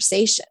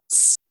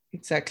conversations.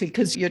 Exactly,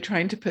 because you're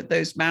trying to put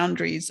those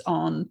boundaries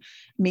on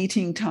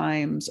meeting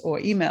times or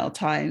email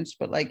times.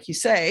 But like you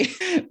say,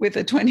 with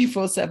a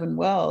 24/7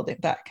 world,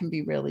 that can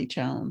be really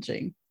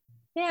challenging.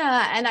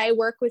 Yeah. And I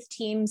work with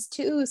teams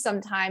too,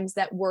 sometimes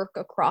that work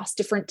across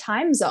different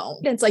time zones.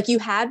 It's like you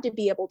have to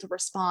be able to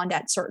respond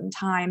at certain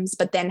times,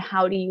 but then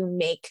how do you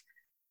make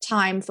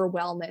time for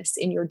wellness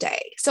in your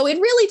day? So it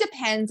really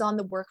depends on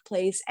the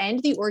workplace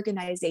and the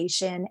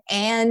organization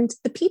and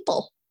the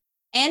people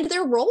and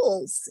their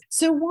roles.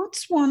 So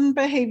what's one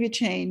behavior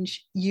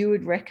change you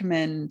would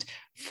recommend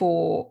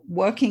for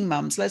working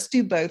mums? Let's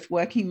do both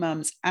working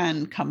mums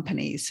and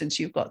companies, since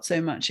you've got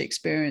so much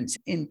experience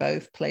in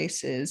both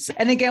places.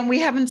 And again, we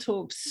haven't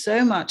talked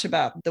so much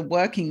about the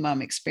working mum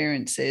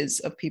experiences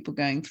of people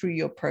going through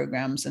your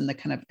programs and the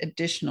kind of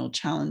additional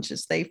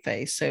challenges they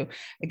face. So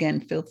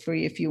again, feel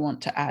free if you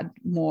want to add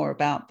more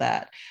about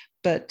that.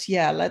 But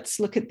yeah, let's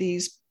look at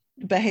these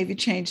behavior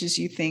changes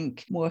you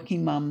think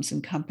working mums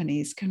and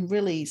companies can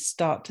really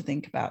start to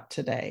think about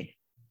today.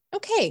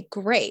 Okay,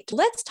 great.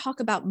 Let's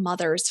talk about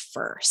mothers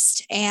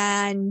first.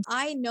 And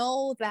I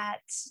know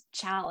that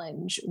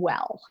challenge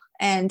well.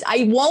 And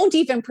I won't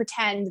even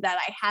pretend that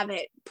I have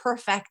it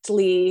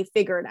perfectly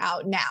figured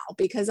out now,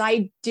 because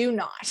I do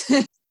not.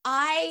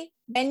 I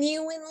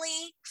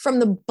genuinely, from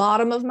the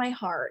bottom of my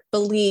heart,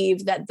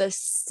 believe that the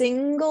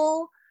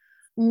single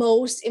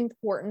most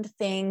important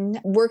thing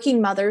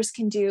working mothers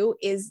can do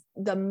is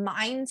the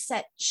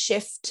mindset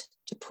shift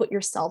to put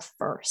yourself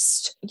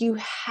first. You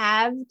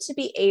have to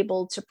be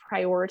able to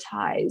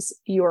prioritize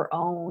your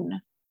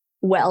own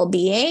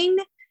well-being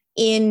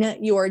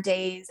in your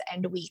days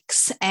and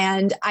weeks.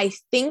 And I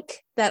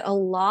think that a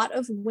lot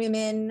of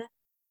women,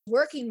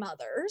 working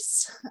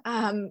mothers,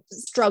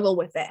 struggle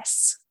with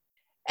this.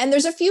 And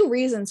there's a few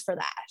reasons for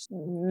that.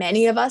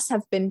 Many of us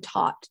have been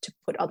taught to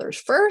put others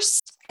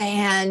first,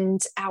 and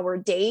our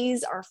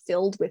days are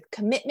filled with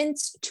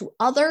commitments to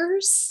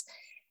others,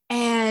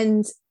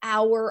 and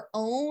our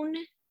own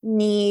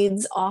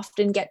needs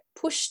often get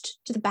pushed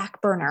to the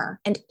back burner.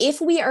 And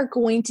if we are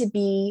going to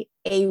be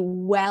a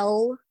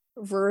well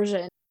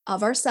version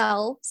of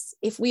ourselves,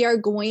 if we are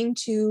going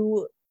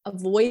to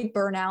avoid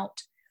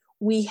burnout,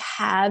 we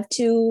have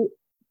to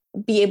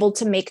be able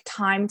to make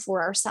time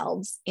for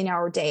ourselves in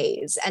our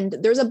days. And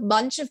there's a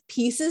bunch of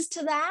pieces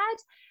to that,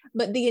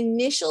 but the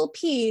initial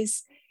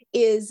piece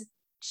is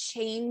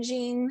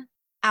changing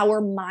our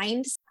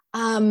minds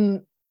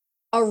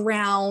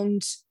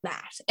around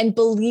that and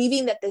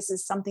believing that this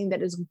is something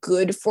that is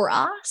good for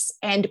us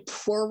and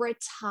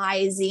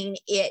prioritizing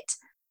it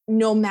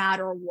no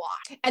matter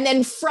what. And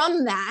then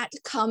from that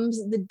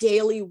comes the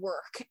daily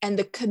work and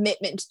the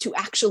commitment to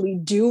actually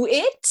do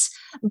it.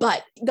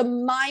 But the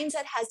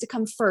mindset has to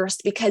come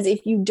first, because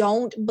if you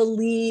don't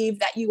believe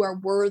that you are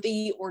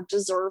worthy or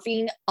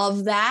deserving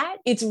of that,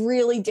 it's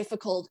really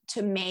difficult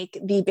to make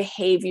the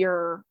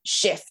behavior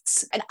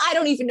shifts. And I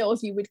don't even know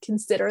if you would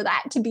consider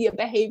that to be a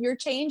behavior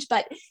change,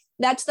 but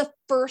that's the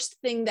first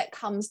thing that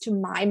comes to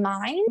my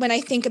mind when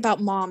I think about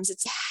moms.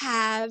 It's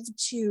have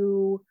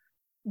to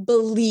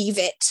believe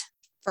it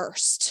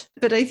first.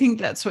 But I think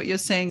that's what you're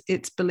saying.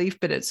 It's belief,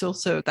 but it's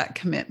also that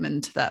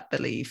commitment to that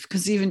belief.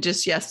 Because even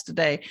just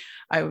yesterday,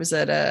 I was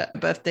at a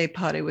birthday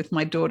party with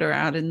my daughter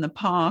out in the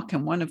park,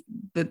 and one of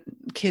the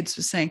kids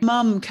was saying,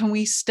 "Mum, can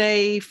we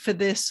stay for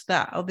this,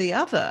 that, or the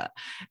other?"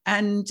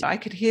 And I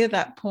could hear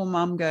that poor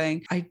mum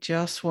going, "I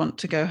just want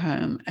to go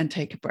home and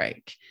take a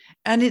break."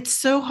 And it's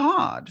so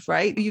hard,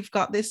 right? You've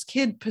got this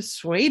kid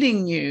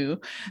persuading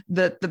you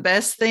that the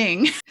best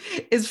thing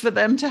is for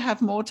them to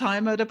have more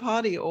time at a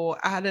party or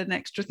add an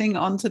extra thing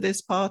onto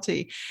this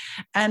party.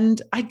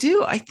 And I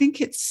think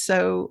it's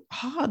so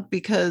hard,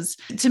 because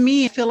to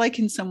me, I feel like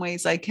in some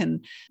ways I can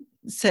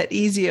set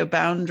easier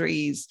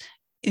boundaries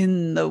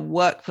in the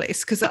workplace,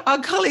 because our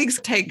colleagues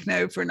take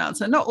no for an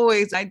answer. Not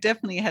always. I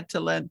definitely had to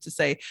learn to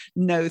say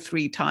no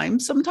 3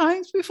 times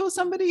sometimes before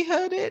somebody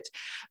heard it,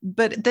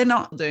 but they're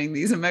not doing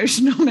these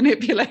emotional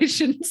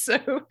manipulations.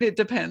 So it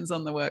depends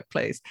on the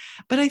workplace.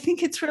 But I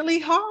think it's really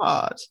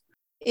hard.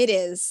 It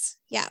is.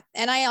 Yeah.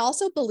 And I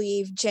also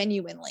believe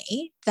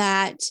genuinely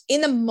that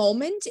in the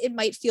moment, it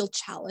might feel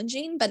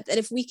challenging, but that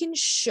if we can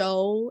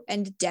show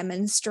and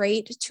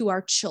demonstrate to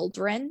our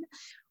children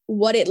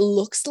what it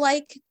looks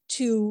like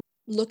to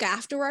look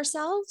after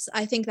ourselves,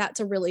 I think that's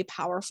a really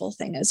powerful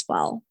thing as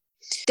well.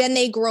 Then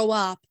they grow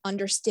up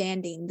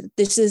understanding that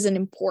this is an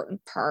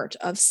important part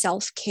of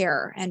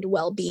self-care and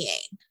well-being.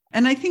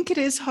 And I think it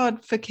is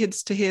hard for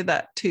kids to hear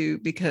that too,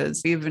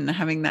 because we've been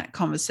having that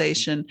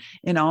conversation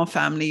in our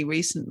family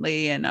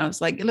recently. And I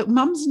was like, look,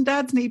 mums and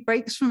dads need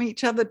breaks from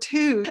each other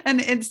too. And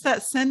it's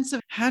that sense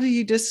of how do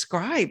you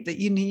describe that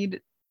you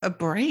need a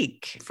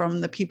break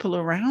from the people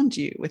around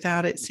you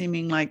without it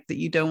seeming like that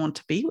you don't want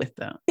to be with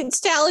them?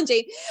 It's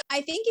challenging.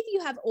 I think if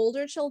you have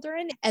older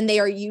children and they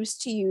are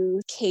used to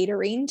you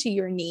catering to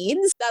your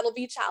needs, that'll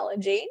be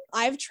challenging.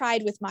 I've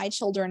tried with my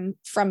children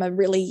from a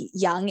really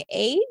young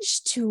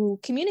age to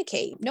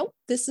communicate, nope,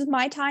 this is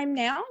my time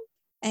now.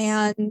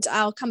 And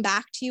I'll come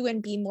back to you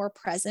and be more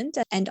present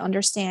and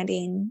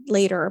understanding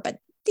later. But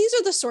these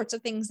are the sorts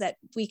of things that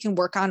we can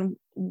work on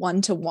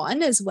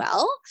one-to-one as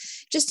well,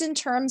 just in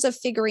terms of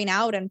figuring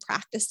out and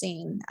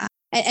practicing.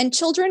 And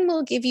children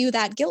will give you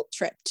that guilt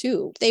trip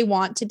too. They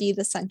want to be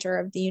the center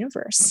of the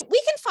universe.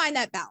 We can find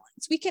that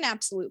balance. We can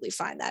absolutely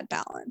find that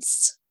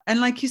balance.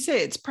 And like you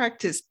say, it's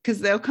practice because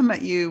they'll come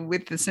at you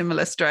with a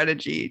similar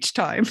strategy each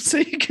time. So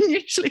you can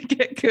usually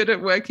get good at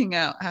working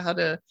out how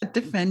to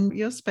defend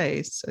your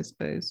space, I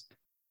suppose.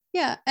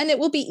 Yeah. And it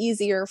will be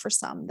easier for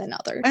some than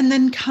others. And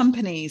then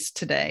companies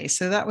today.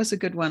 So that was a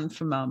good one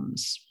for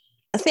mums.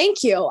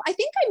 Thank you. I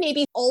think I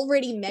maybe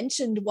already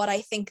mentioned what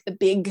I think the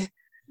big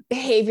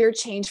behavior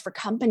change for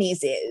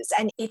companies is,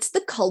 and it's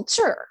the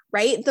culture,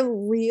 right? The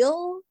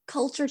real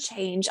culture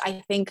change,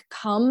 I think,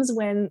 comes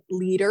when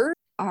leaders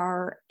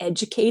are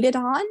educated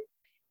on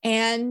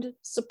and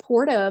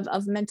supportive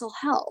of mental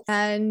health.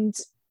 And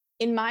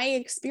in my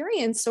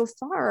experience so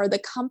far, the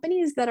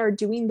companies that are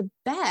doing the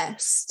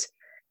best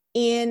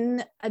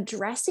in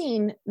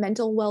addressing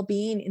mental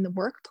well-being in the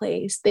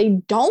workplace, they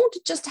don't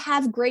just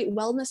have great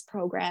wellness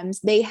programs,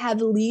 they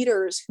have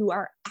leaders who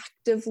are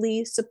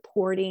actively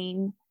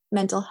supporting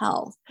mental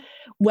health,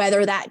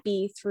 whether that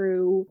be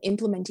through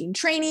implementing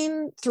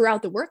training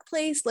throughout the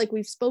workplace, like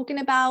we've spoken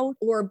about,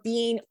 or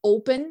being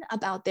open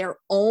about their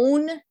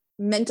own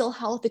mental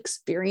health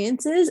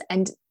experiences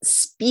and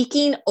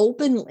speaking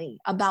openly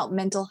about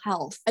mental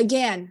health.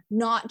 Again,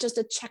 not just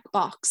a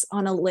checkbox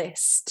on a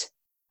list.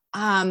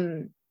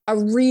 A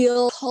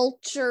real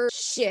culture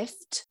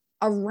shift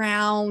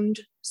around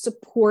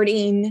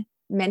supporting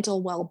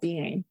mental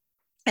well-being.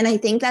 And I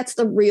think that's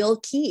the real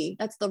key.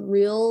 That's the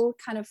real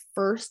kind of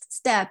first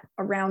step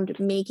around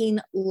making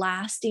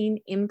lasting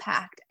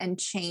impact and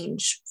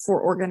change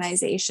for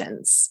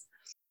organizations.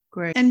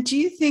 Great. And do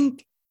you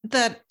think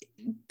that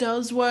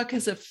does work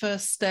as a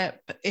first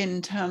step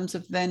in terms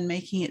of then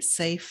making it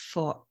safe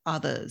for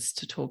others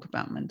to talk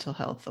about mental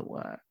health at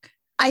work?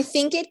 I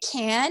think it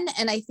can,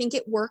 and I think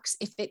it works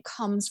if it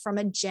comes from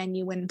a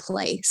genuine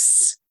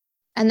place.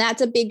 And that's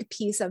a big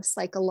piece of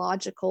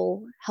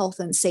psychological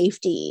health and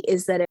safety,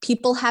 is that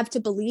people have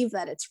to believe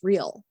that it's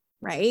real,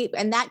 right?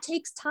 And that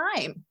takes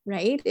time,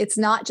 right? It's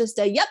not just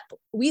a, yep,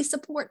 we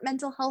support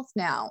mental health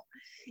now.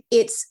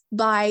 It's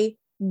by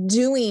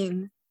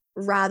doing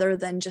rather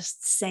than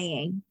just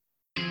saying.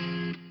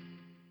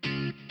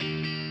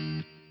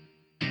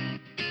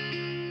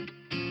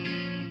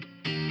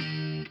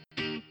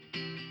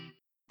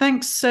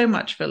 Thanks so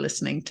much for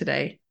listening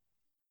today.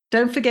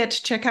 Don't forget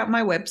to check out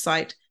my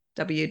website,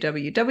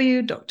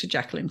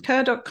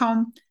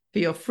 www.drjacquelinekerr.com, for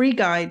your free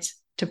guides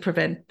to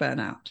prevent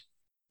burnout.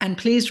 And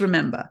please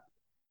remember,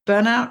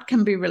 burnout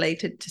can be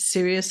related to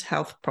serious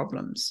health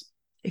problems.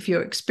 If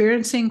you're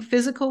experiencing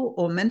physical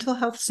or mental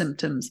health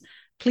symptoms,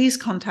 please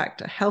contact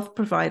a health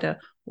provider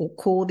or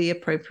call the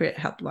appropriate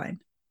helpline.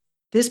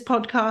 This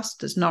podcast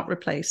does not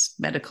replace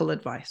medical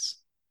advice.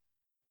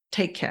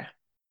 Take care.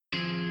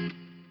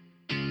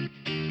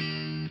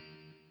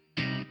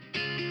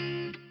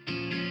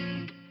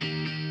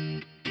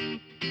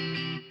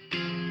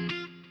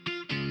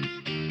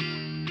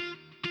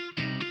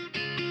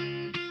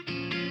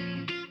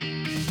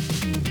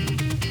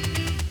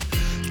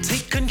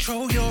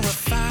 Control, you're a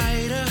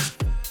fighter.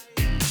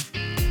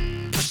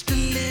 Push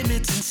the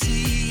limits and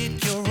see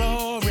it, you're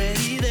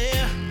already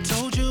there.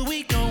 Told you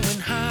we going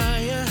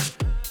higher.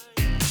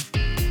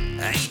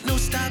 Ain't no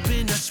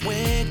stopping us,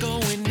 we're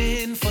going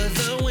in for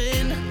the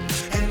win.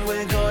 And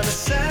we're gonna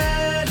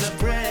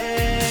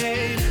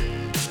celebrate.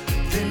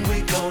 Then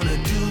we're gonna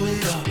do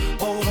it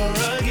all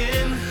over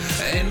again.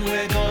 And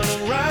we're gonna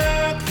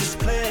rock this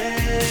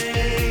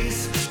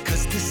place,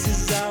 'cause this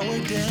is our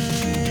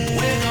day.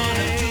 We're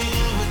gonna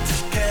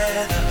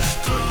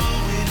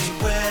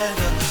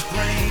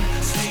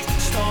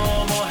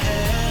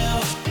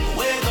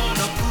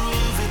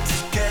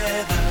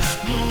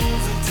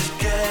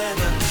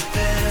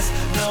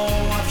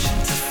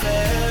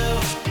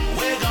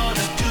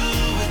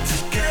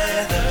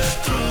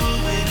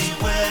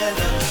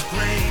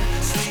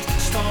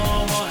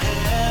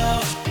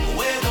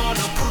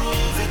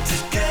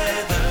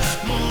together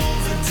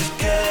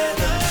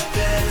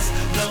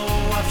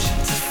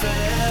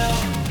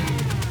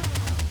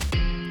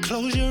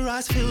Close your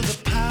eyes, feel the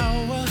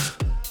power.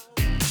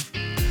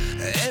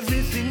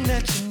 Everything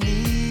that you